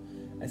enjoyable.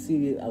 I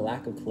see a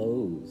lack of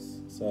clothes.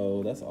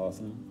 So that's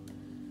awesome.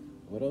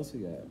 What else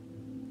we got?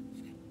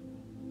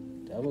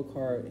 Devil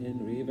card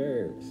in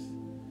reverse.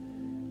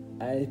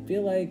 I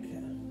feel like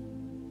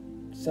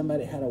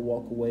somebody had to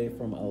walk away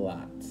from a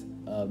lot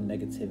of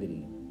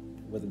negativity.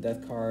 With the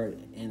Death card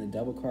and the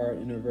Devil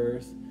card in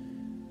reverse,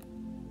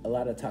 a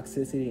lot of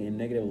toxicity and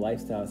negative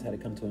lifestyles had to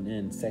come to an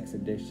end. Sex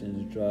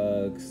addictions,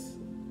 drugs,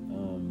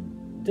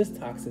 just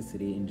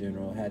toxicity in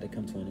general had to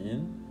come to an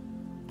end.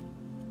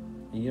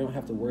 And you don't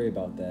have to worry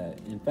about that.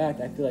 In fact,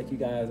 I feel like you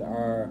guys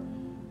are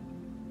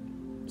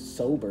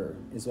sober,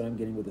 is what I'm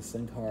getting with the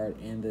Sun card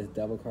and the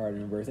Devil card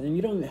in reverse. And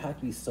you don't even have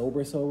to be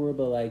sober,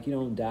 but you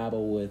don't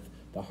dabble with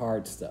the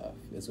hard stuff,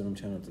 is what I'm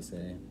trying to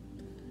say.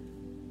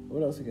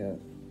 What else we got?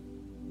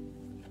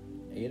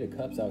 Eight of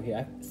Cups out here.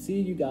 I see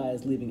you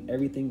guys leaving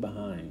everything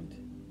behind.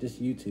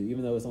 Just you two,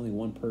 even though it's only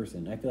one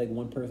person. I feel like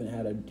one person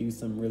had to do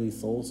some really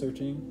soul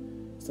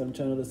searching. So I'm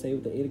trying to say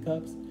with the Eight of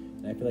Cups.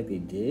 And I feel like they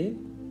did.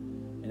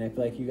 And I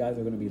feel like you guys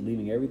are going to be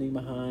leaving everything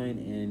behind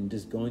and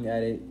just going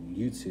at it,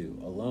 you two,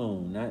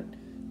 alone, not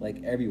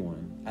like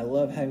everyone. I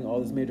love having all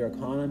this major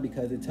arcana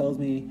because it tells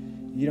me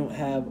you don't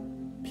have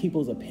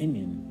people's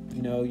opinion.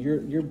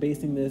 You're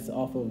basing this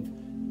off of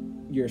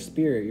your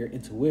spirit, your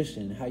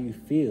intuition, how you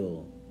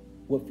feel,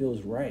 what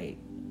feels right.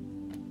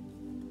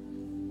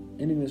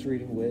 Ending this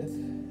reading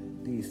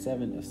with the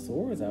Seven of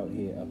Swords out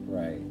here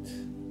upright.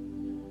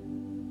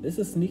 This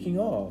is sneaking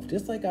off,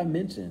 just like I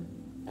mentioned.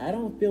 I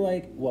don't feel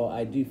like,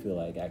 I do feel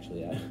like,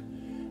 actually,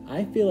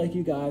 I feel like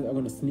you guys are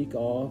going to sneak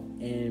off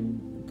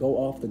and go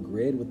off the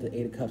grid with the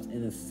Eight of Cups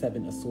and the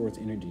Seven of Swords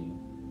energy.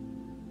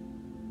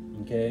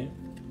 Okay?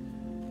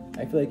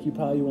 I feel like you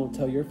probably won't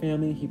tell your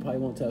family, he probably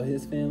won't tell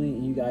his family,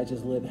 and you guys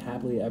just live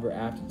happily ever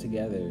after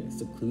together,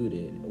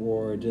 secluded,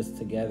 or just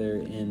together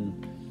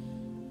in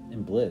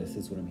bliss,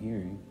 is what I'm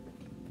hearing.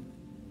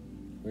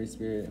 Great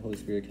Spirit, Holy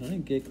Spirit, can I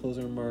get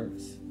closing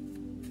remarks?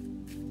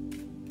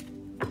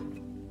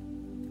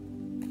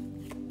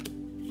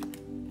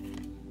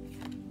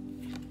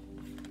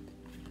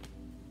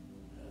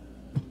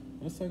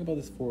 Let's talk about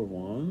this Four of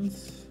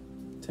Wands.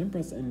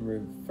 Temperance in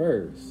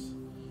reverse.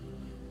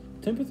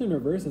 Temperance in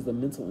reverse is a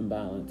mental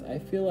imbalance. I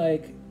feel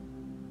like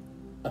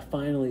a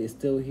finally is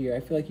still here.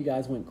 I feel like you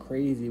guys went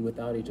crazy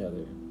without each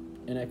other.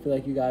 And I feel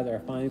like you guys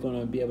are finally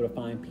going to be able to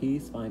find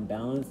peace, find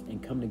balance,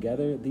 and come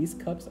together. These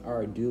cups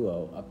are a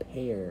duo, a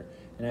pair.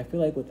 And I feel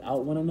like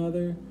without one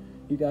another,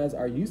 you guys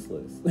are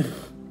useless.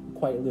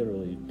 Quite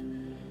literally.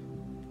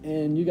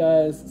 And you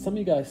guys, some of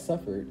you guys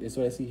suffered, is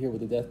what I see here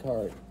with the Death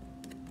card.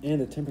 And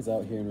the Temperance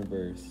out here in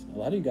reverse. A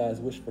lot of you guys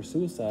wished for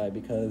suicide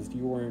because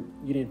you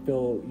didn't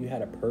feel you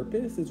had a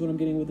purpose, is what I'm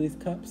getting with these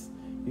cups.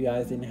 You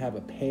guys didn't have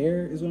a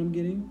pair, is what I'm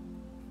getting.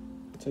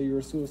 So you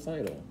were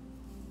suicidal.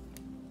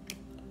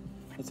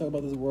 Let's talk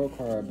about this World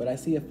card. But I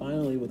see it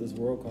finally with this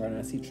World card, and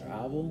I see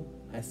travel.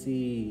 I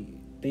see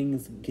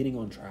things getting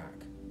on track.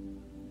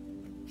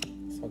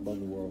 Let's talk about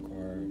the World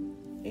card.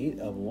 8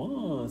 of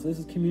Wands. This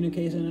is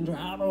communication and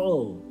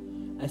travel.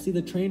 I see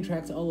the train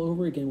tracks all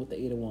over again with the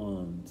 8 of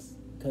Wands.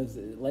 Because,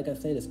 like I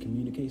said, it's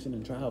communication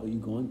and travel. You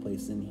going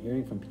places and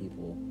hearing from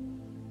people.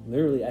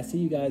 Literally, I see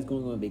you guys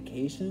going on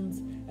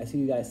vacations. I see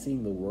you guys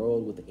seeing the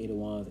world with the 8 of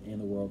Wands and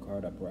the World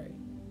card upright.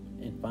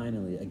 And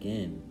finally,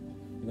 again,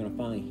 you're going to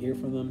finally hear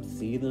from them,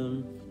 see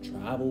them,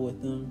 travel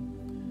with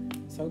them.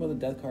 Let's talk about the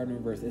Death card in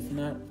reverse. It's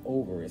not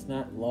over. It's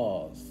not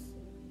lost.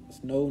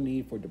 There's no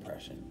need for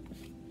depression.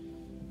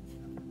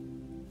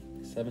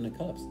 7 of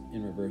Cups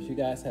in reverse. You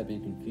guys have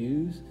been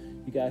confused.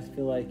 You guys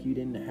feel like you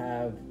didn't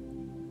have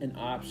an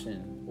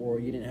option or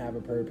you didn't have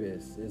a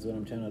purpose, is what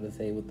I'm trying to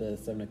say with the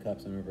 7 of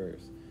Cups in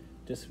reverse.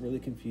 Just really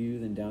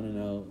confused and down and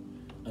out,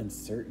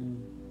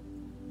 uncertain.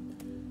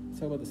 Let's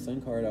talk about the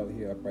Sun card out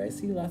here upright. I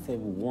see lots of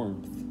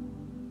warmth.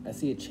 I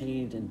see a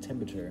change in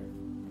temperature.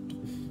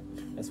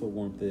 That's what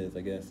warmth is,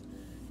 I guess.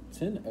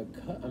 10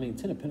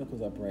 of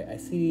Pentacles upright. I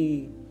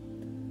see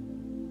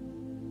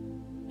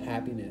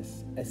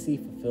happiness. I see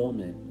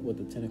fulfillment with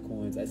the 10 of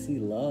Coins. I see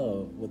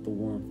love with the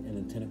warmth and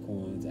the 10 of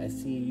Coins. I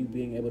see you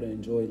being able to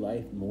enjoy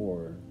life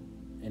more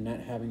and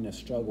not having to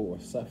struggle or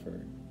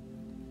suffer.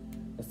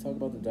 Let's talk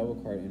about the Devil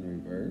card in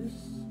reverse.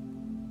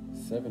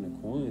 7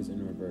 of Coins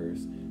in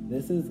reverse.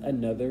 This is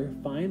another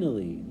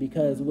finally,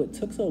 because what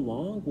took so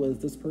long was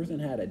this person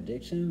had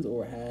addictions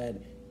or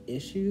had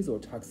issues or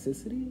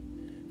toxicity,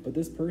 but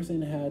this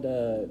person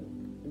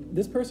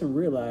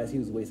realized he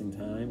was wasting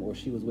time or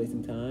she was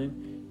wasting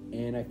time.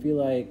 And I feel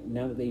like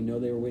now that they know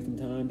they were wasting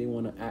time, they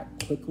want to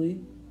act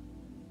quickly,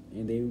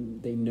 and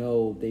they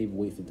know they've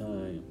wasted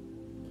time.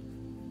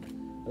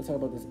 Let's talk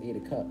about this 8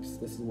 of Cups.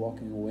 This is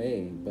walking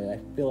away, but I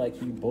feel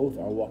like you both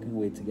are walking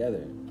away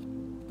together.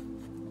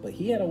 But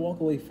he had to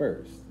walk away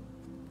first.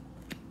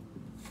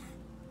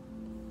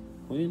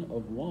 Queen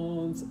of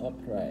Wands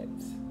upright.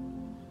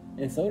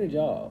 And so did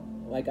y'all.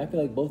 Like, I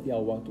feel like both of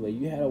y'all walked away.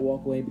 You had to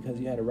walk away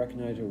because you had to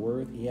recognize your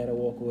worth. He had to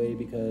walk away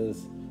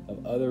because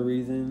of other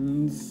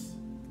reasons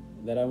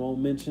that I won't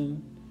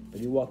mention,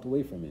 but he walked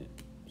away from it.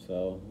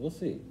 So we'll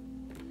see.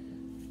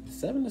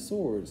 7 of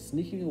Swords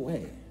sneaking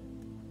away.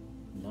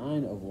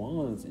 9 of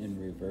Wands in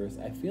reverse.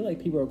 I feel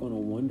like people are going to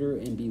wonder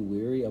and be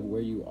weary of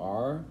where you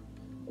are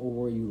or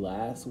where you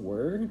last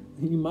were.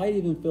 You might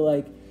even feel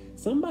like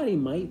somebody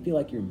might feel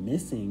like you're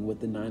missing with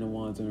the 9 of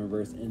Wands in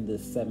reverse and the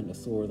 7 of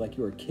Swords, like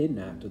you were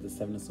kidnapped with the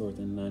 7 of Swords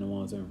and the 9 of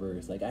Wands in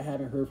reverse. Like, I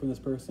haven't heard from this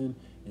person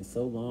in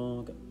so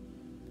long.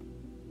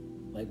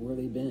 Like, where have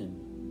they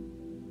been?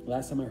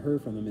 Last time I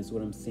heard from them is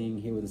what I'm seeing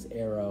here with this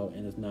arrow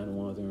and this 9 of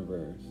Wands in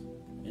reverse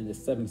and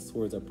this 7 of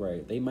Swords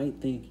upright. They might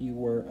think you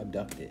were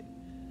abducted,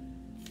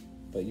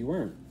 but you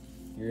weren't.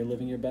 You're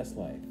living your best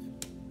life.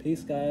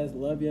 Peace, guys.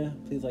 Love ya.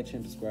 Please like, share,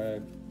 and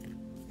subscribe.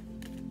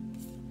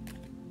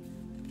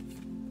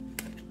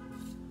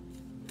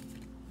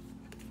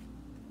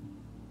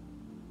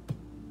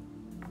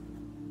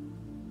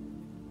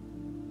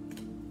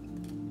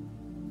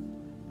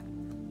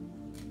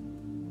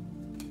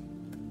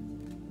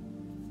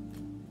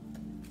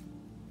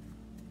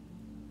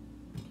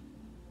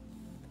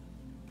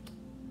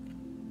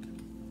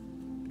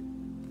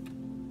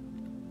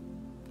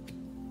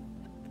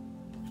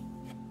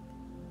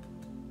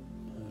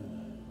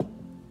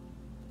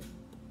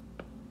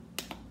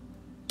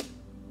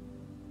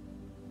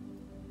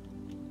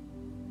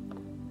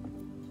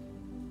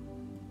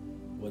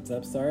 What's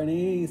up, Star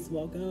Anise?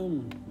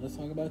 Welcome. Let's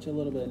talk about you a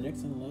little bit.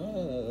 Next in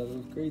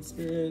love. Great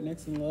Spirit.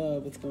 Next in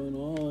love. What's going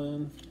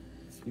on?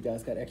 You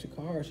guys got extra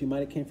cards. You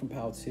might have came from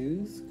Pile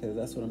 2s, because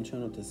that's what I'm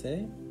trying to say.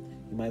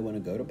 You might want to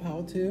go to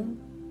Pile 2.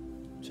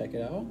 Check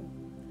it out.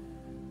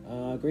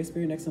 Great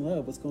Spirit. Next in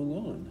love. What's going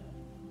on?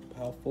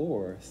 Pile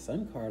 4.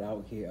 Sun card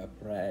out here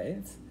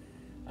upright.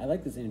 I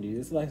like this energy.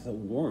 This is like a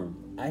warmth.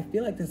 I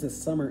feel like this is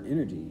summer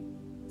energy.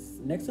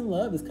 Next in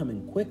love is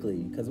coming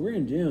quickly because we're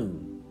in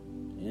June.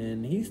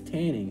 And he's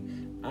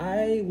tanning.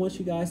 I want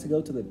you guys to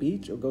go to the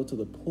beach or go to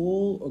the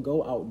pool or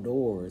go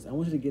outdoors. I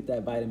want you to get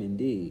that vitamin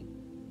D,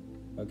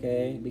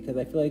 okay? Because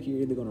I feel like you're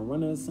either going to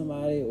run into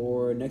somebody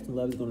or next in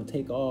love is going to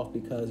take off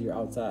because you're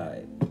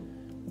outside.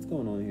 What's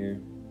going on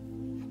here?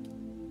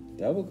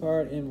 Devil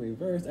card in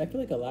reverse. I feel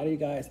like a lot of you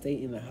guys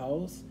stay in the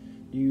house.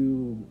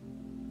 You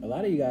A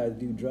lot of you guys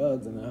do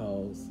drugs in the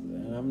house,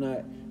 and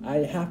I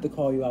have to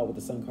call you out with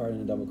the sun card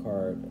and the devil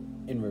card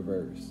in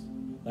reverse.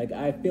 Like,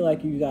 I feel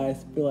like you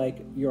guys feel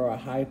like you're a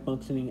high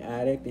functioning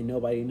addict and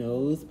nobody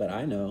knows, but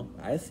I know.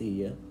 I see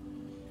you.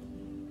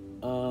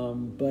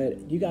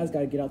 But you guys got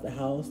to get out the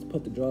house,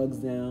 put the drugs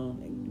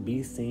down, and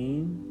be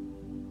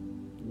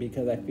seen,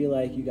 because I feel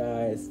like you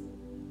guys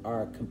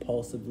are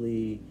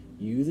compulsively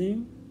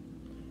using.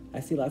 I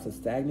see lots of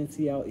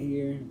stagnancy out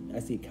here. I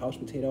see couch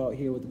potato out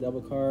here with the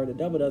devil card. The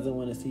devil doesn't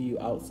want to see you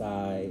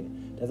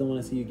outside, doesn't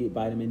want to see you get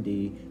vitamin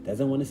D,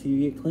 doesn't want to see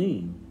you get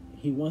clean.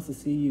 He wants to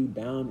see you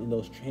bound in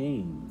those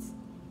chains.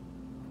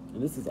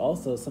 And this is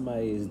also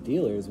somebody's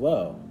dealer as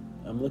well.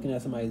 I'm looking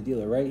at somebody's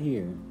dealer right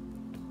here.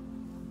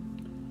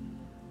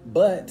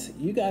 But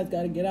you guys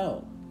got to get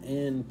out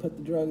and put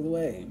the drugs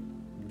away,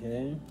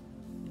 okay?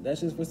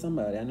 That's just for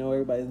somebody. I know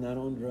everybody's not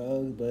on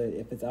drugs, but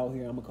if it's out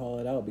here, I'm going to call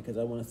it out because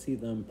I want to see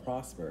them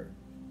prosper.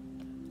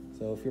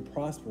 So if you're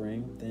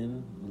prospering,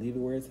 then leave it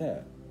where it's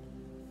at.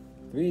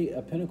 3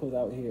 of Pentacles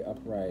out here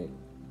upright.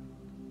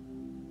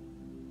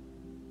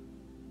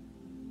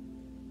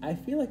 I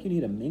feel like you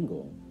need to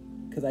mingle,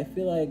 because I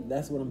feel like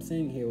that's what I'm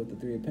saying here with the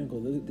 3 of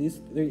Pentacles.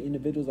 These 3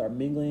 individuals are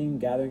mingling,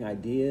 gathering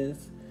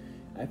ideas.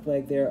 I feel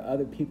like there are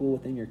other people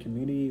within your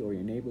community or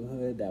your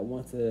neighborhood that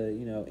want to,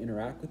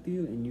 interact with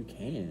you, and you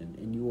can,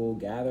 and you will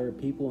gather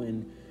people.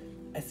 And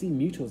I see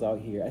mutuals out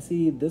here. I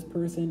see this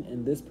person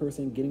and this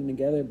person getting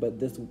together, but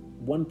this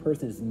one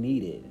person is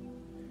needed.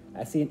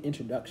 I see an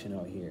introduction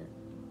out here,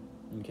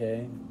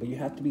 okay? But you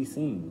have to be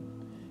seen,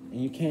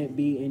 and you can't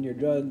be in your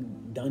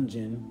drug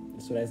dungeon.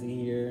 That's what I see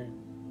here.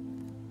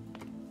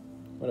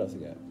 What else you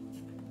got?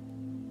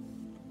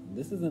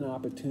 This is an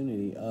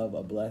opportunity of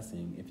a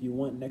blessing. If you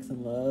want next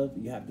in love,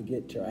 you have to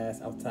get your ass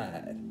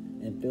outside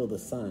and feel the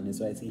sun. That's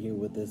what I see here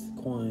with this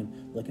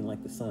coin looking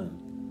like the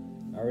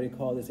sun. I already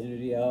called this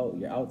energy out.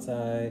 You're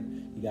outside.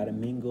 You got to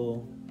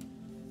mingle.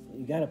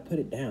 You got to put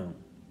it down.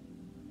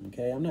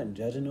 Okay? I'm not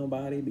judging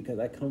nobody because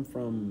I come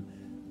from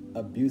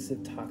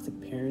abusive, toxic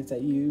parents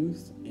that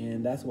used,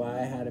 and that's why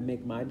I had to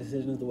make my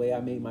decisions the way I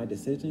made my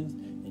decisions,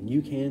 and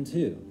you can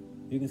too.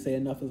 You can say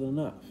enough is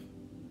enough.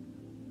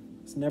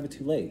 It's never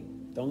too late.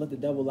 Don't let the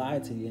devil lie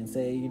to you and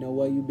say, you know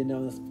what, you've been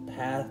down this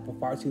path for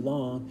far too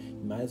long,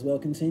 you might as well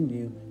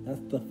continue.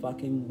 That's the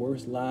fucking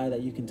worst lie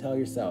that you can tell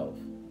yourself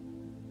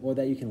or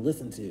that you can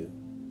listen to.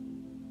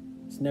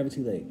 It's never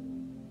too late.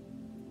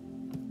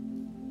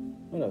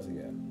 What else we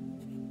got?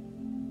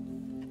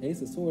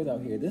 Ace of Swords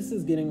out here. This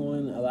is getting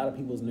on a lot of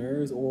people's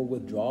nerves, or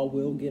withdrawal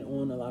will get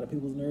on a lot of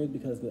people's nerves,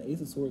 because the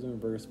Ace of Swords in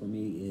reverse for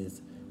me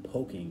is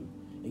poking.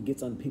 It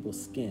gets on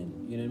people's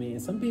skin, you know what I mean?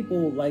 And some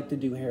people like to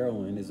do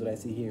heroin, is what I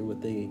see here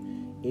with the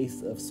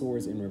Ace of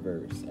Swords in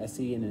reverse. I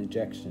see an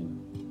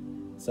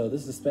injection. So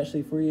this is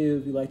especially for you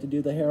if you like to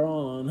do the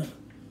heroin.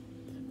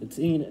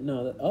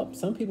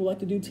 Some people like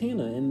to do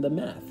Tina and the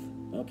meth.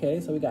 Okay,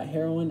 so we got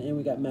heroin and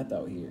we got meth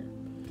out here.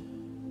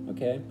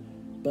 Okay,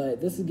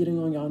 but this is getting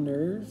on y'all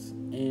nerves,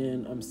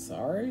 and I'm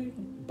sorry,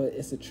 but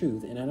it's the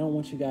truth. And I don't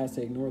want you guys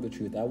to ignore the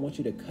truth. I want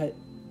you to cut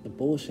the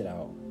bullshit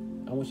out.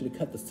 I want you to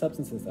cut the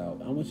substances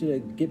out. I want you to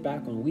get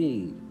back on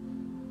weed.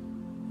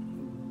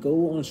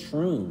 Go on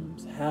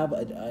shrooms. Have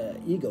a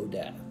ego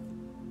death.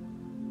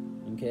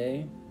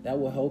 Okay? That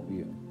will help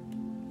you.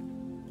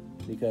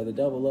 Because the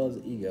devil loves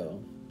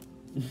ego.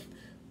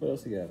 What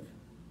else you got?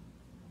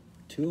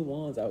 2 of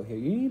Wands out here.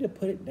 You need to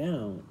put it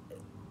down.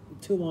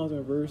 2 of Wands in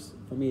reverse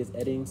for me is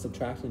adding,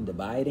 subtraction,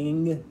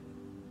 dividing.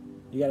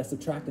 You got to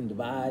subtract and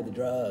divide the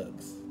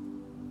drugs.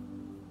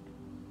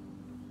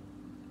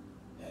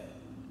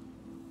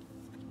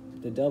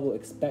 The devil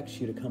expects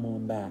you to come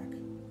on back,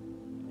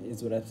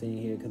 is what I'm saying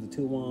here, because the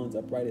 2 of Wands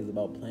upright is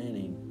about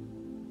planning.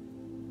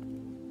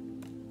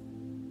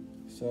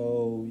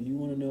 So you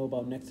want to know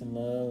about next in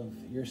love,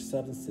 your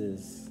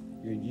substances,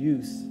 your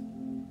use,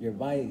 your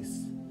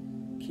vice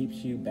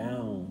keeps you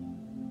bound.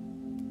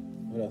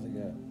 What else we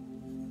got?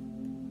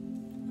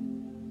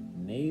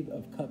 Knave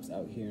of Cups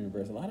out here in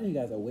reverse. A lot of you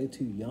guys are way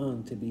too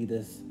young to be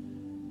this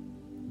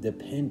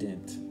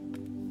dependent.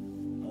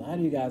 A lot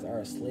of you guys are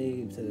a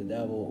slave to the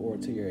devil or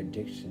to your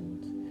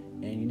addictions,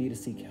 and you need to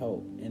seek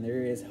help. And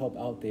there is help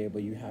out there,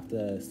 but you have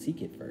to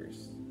seek it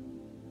first.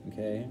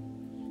 Okay?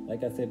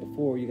 Like I said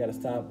before, you got to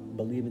stop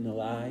believing the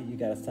lie. You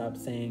got to stop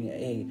saying,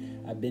 hey,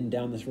 I've been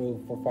down this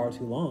road for far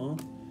too long.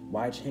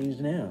 Why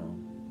change now?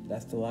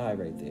 That's the lie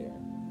right there.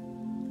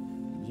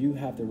 You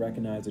have to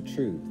recognize the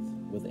truth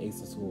with the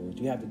Ace of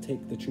Swords. You have to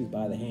take the truth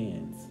by the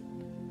hands.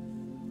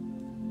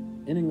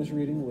 Ending this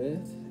reading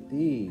with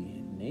the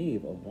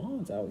Knave of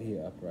Wands out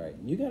here upright.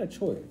 You got a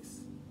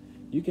choice.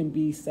 You can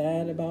be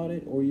sad about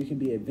it, or you can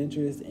be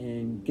adventurous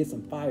and get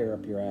some fire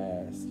up your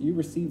ass. You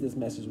received this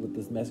message with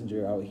this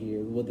messenger out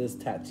here with this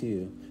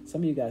tattoo.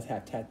 Some of you guys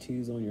have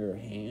tattoos on your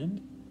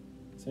hand.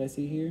 That's what I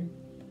see here.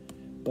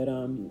 But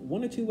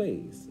 1 or 2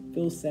 ways.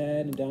 Feel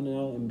sad and down and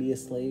out and be a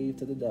slave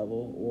to the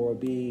devil, or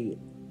be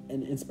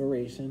an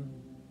inspiration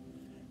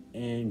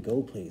and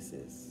go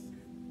places.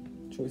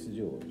 Choice is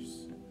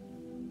yours.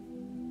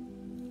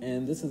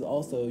 And this is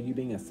also you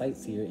being a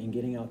sightseer and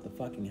getting out the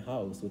fucking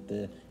house with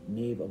the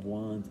Knave of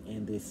Wands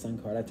and the Sun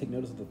card. I take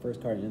notice of the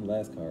first card and the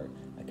last card.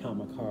 I count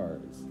my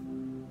cards.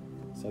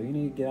 So you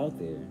need to get out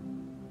there.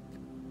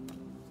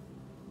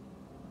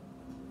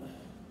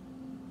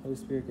 Holy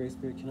Spirit, Great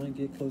Spirit, can I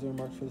get closing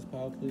remarks for this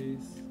pile,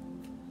 please?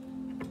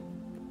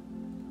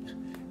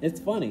 It's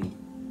funny.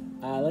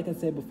 Like I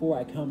said before,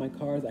 I count my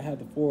cards. I have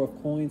the 4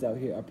 of coins out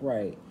here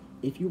upright.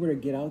 If you were to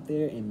get out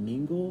there and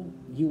mingle,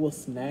 you will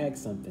snag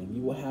something.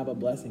 You will have a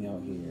blessing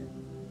out here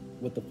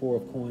with the 4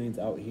 of coins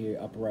out here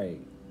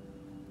upright.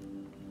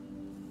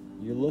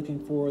 You're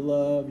looking for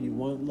love. You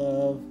want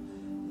love.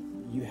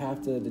 You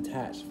have to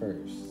detach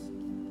first.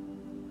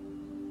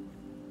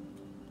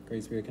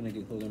 Great Spirit, can I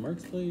get closing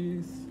remarks,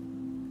 please?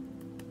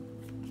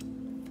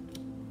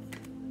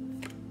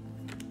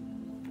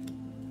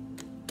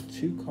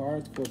 Two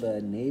cards for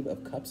the Knave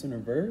of Cups in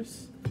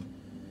reverse.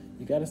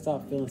 You got to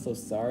stop feeling so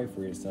sorry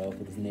for yourself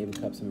with this Knave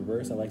of Cups in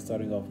reverse. I like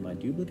starting off with my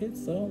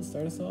duplicates, so let's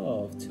start us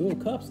off. 2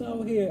 of Cups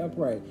out here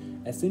upright.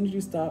 As soon as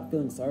you stop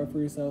feeling sorry for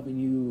yourself and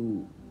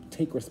you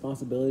take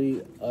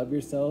responsibility of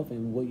yourself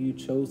and what you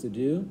chose to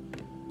do,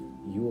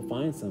 you will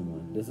find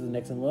someone. This is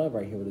next in love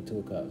right here with the 2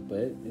 of Cups,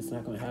 but it's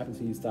not going to happen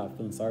until you stop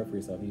feeling sorry for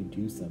yourself and you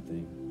do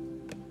something.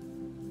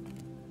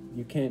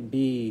 You can't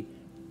be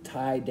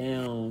tied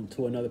down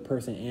to another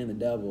person and the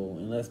devil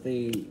unless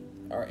they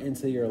are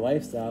into your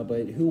lifestyle.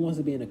 But who wants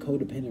to be in a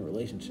codependent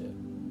relationship?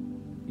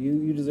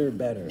 You deserve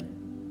better.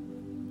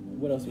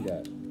 What else we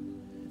got?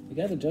 We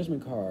got the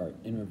Judgment card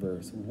in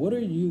reverse. What are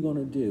you going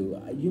to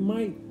do? You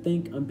might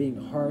think I'm being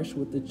harsh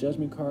with the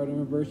Judgment card in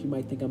reverse. You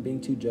might think I'm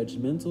being too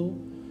judgmental,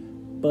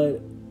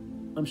 but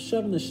I'm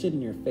shoving the shit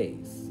in your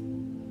face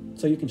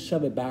so you can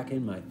shove it back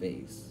in my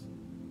face.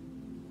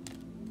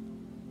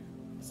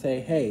 Say,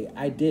 hey,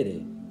 I did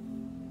it.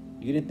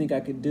 You didn't think I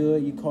could do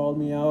it. You called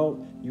me out.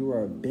 You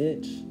were a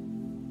bitch.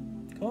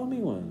 Call me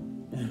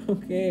one. I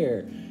don't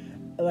care.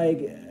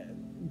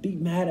 Like, be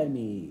mad at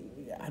me.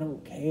 I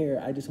don't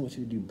care. I just want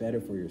you to do better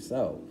for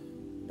yourself.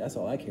 That's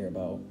all I care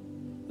about.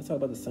 Let's talk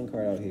about the Sun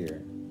card out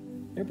here.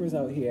 Empress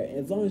out here.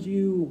 As long as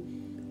you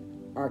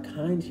are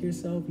kind to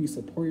yourself, you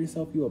support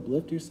yourself, you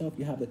uplift yourself,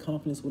 you have the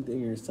confidence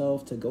within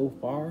yourself to go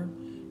far,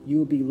 you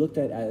will be looked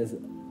at as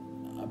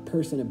a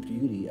person of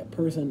beauty, a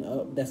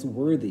person that's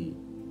worthy.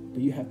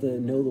 But you have to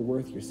know the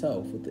worth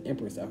yourself with the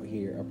Empress out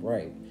here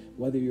upright,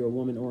 whether you're a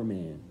woman or a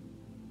man.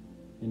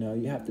 You know,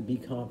 you have to be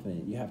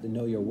confident. You have to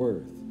know your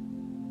worth.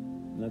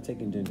 I'm not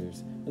taking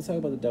genders. Let's talk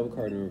about the Devil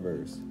card in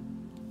reverse.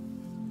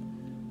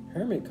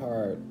 Hermit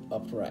card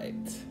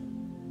upright.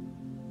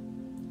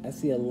 I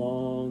see a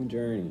long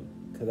journey,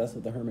 because that's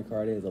what the Hermit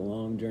card is, a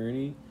long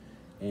journey.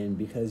 And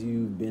because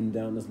you've been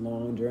down this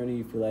long journey,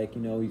 you feel like,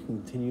 you know, you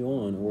can continue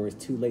on, or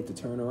it's too late to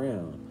turn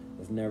around.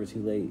 It's never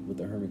too late with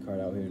the Hermit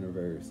card out here in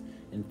reverse.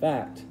 In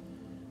fact,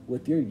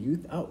 with your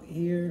youth out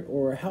here,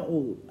 or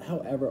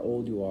however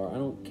old you are, I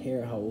don't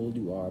care how old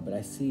you are, but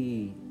I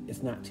see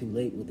it's not too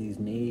late with these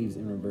knaves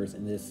in reverse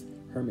and this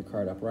Hermit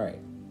card upright.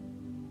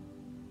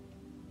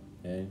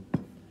 Okay,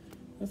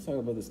 let's talk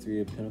about this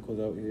 3 of Pentacles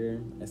out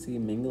here. I see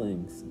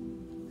minglings.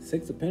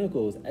 6 of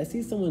Pentacles. I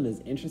see someone that's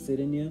interested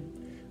in you,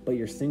 but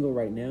you're single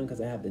right now,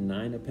 because I have the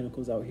 9 of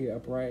Pentacles out here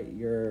upright.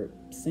 You're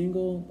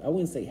single. I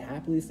wouldn't say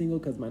happily single,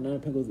 because my 9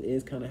 of Pentacles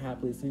is kind of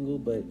happily single,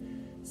 but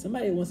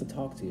somebody wants to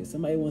talk to you.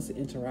 Somebody wants to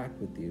interact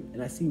with you.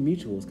 And I see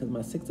mutuals, because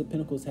my 6 of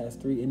Pentacles has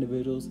 3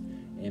 individuals,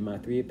 and my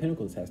 3 of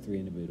Pentacles has 3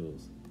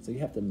 individuals. So you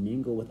have to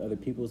mingle with other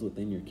peoples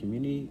within your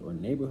community or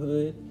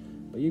neighborhood,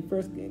 but you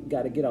first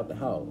got to get out the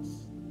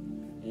house.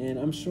 And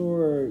I'm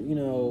sure, you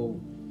know,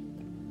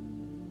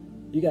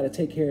 you got to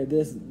take care of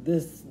this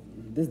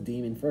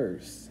demon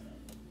first.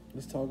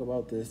 Let's talk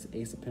about this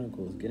Ace of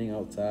Pentacles, getting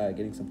outside,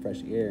 getting some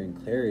fresh air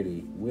and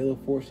clarity. Wheel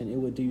of Fortune, it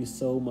would do you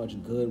so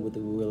much good with the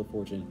Wheel of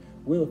Fortune.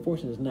 Wheel of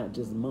Fortune is not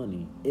just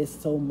money. It's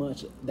so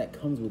much that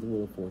comes with the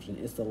Wheel of Fortune.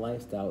 It's the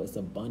lifestyle, it's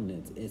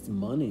abundance, it's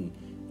money,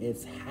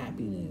 it's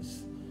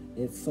happiness.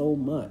 It's so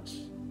much.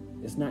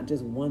 It's not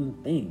just one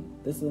thing.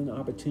 This is an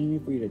opportunity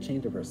for you to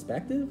change your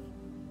perspective,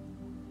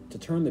 to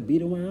turn the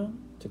beat around,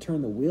 to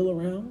turn the wheel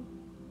around.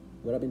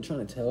 What I've been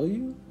trying to tell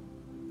you,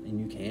 and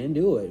you can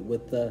do it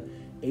with the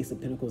Ace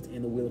of Pentacles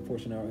and the Wheel of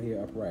Fortune out here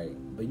upright.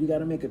 But you got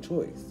to make a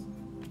choice.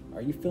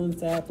 Are you feeling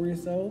sad for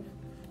yourself,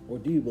 or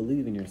do you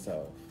believe in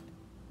yourself?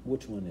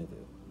 Which one is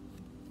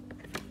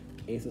it?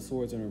 Ace of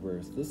Swords in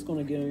reverse. This is going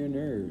to get on your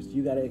nerves.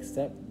 You got to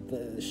accept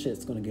the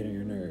shit's going to get on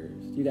your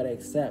nerves. You got to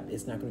accept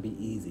it's not going to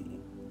be easy.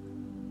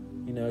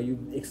 You know, you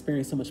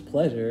experience so much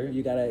pleasure,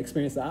 you got to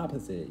experience the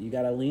opposite. You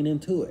got to lean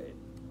into it.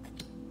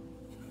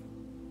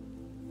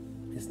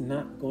 It's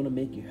not going to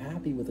make you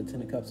happy with the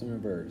 10 of Cups in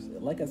reverse.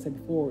 Like I said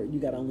before, you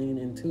got to lean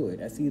into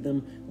it. I see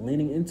them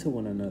leaning into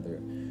one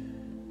another.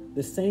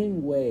 The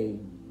same way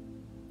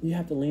you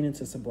have to lean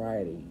into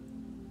sobriety,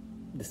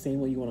 the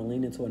same way you want to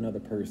lean into another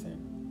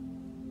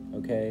person,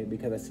 okay?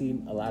 Because I see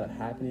a lot of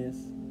happiness,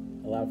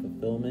 a lot of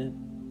fulfillment,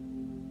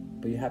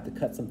 but you have to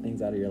cut some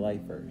things out of your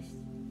life first.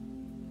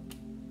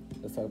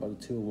 Let's talk about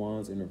the Two of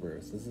Wands in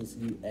reverse. This is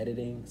you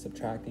editing,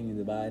 subtracting, and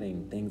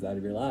dividing things out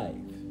of your life.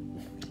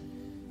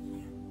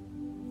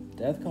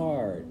 Death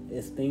card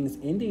is things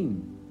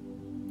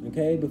ending,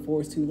 okay,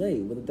 before it's too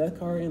late. With the Death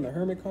card and the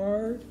Hermit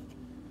card,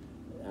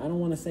 I don't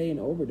want to say an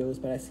overdose,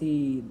 but I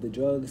see the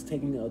drugs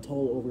taking a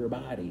toll over your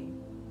body,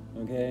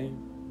 okay?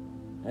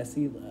 I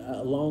see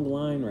a long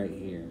line right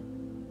here.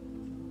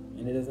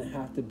 And it doesn't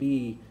have to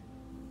be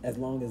as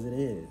long as it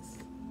is.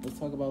 Let's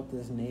talk about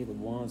this Knave of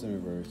Wands in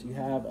reverse. You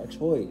have a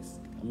choice.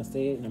 I'm going to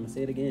say it and I'm going to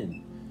say it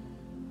again.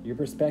 Your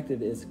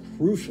perspective is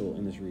crucial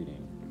in this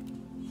reading.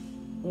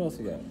 What else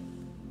you got?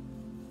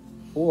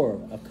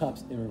 Four of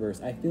Cups in reverse.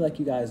 I feel like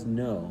you guys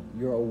know.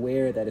 You're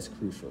aware that it's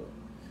crucial.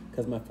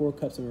 Because my Four of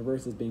Cups in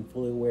reverse is being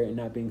fully aware and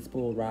not being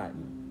spoiled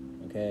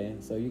rotten. Okay?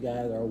 So you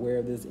guys are aware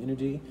of this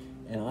energy.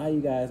 And a lot of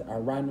you guys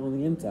are rotten on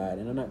the inside.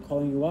 And I'm not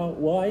calling you out.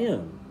 Well, I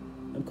am.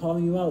 I'm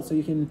calling you out so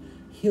you can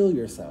heal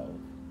yourself.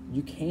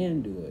 You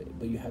can do it.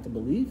 But you have to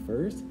believe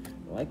first.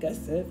 Like I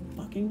said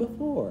fucking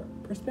before.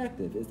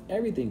 Perspective is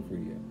everything for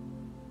you.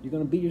 You're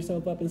going to beat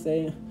yourself up and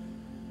say,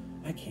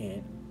 I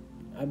can't.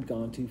 I've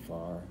gone too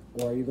far.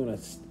 Or you're going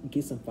to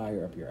get some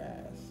fire up your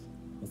ass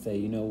and say,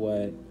 you know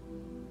what?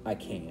 I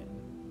can.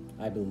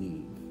 I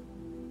believe.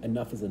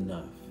 Enough is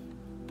enough.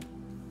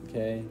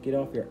 Okay? Get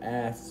off your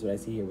ass is what I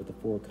see here with the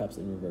Four Cups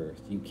in reverse.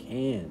 You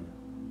can.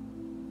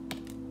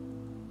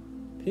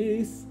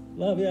 Peace.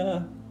 Love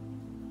ya.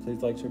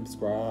 Please like,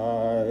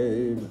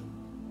 subscribe.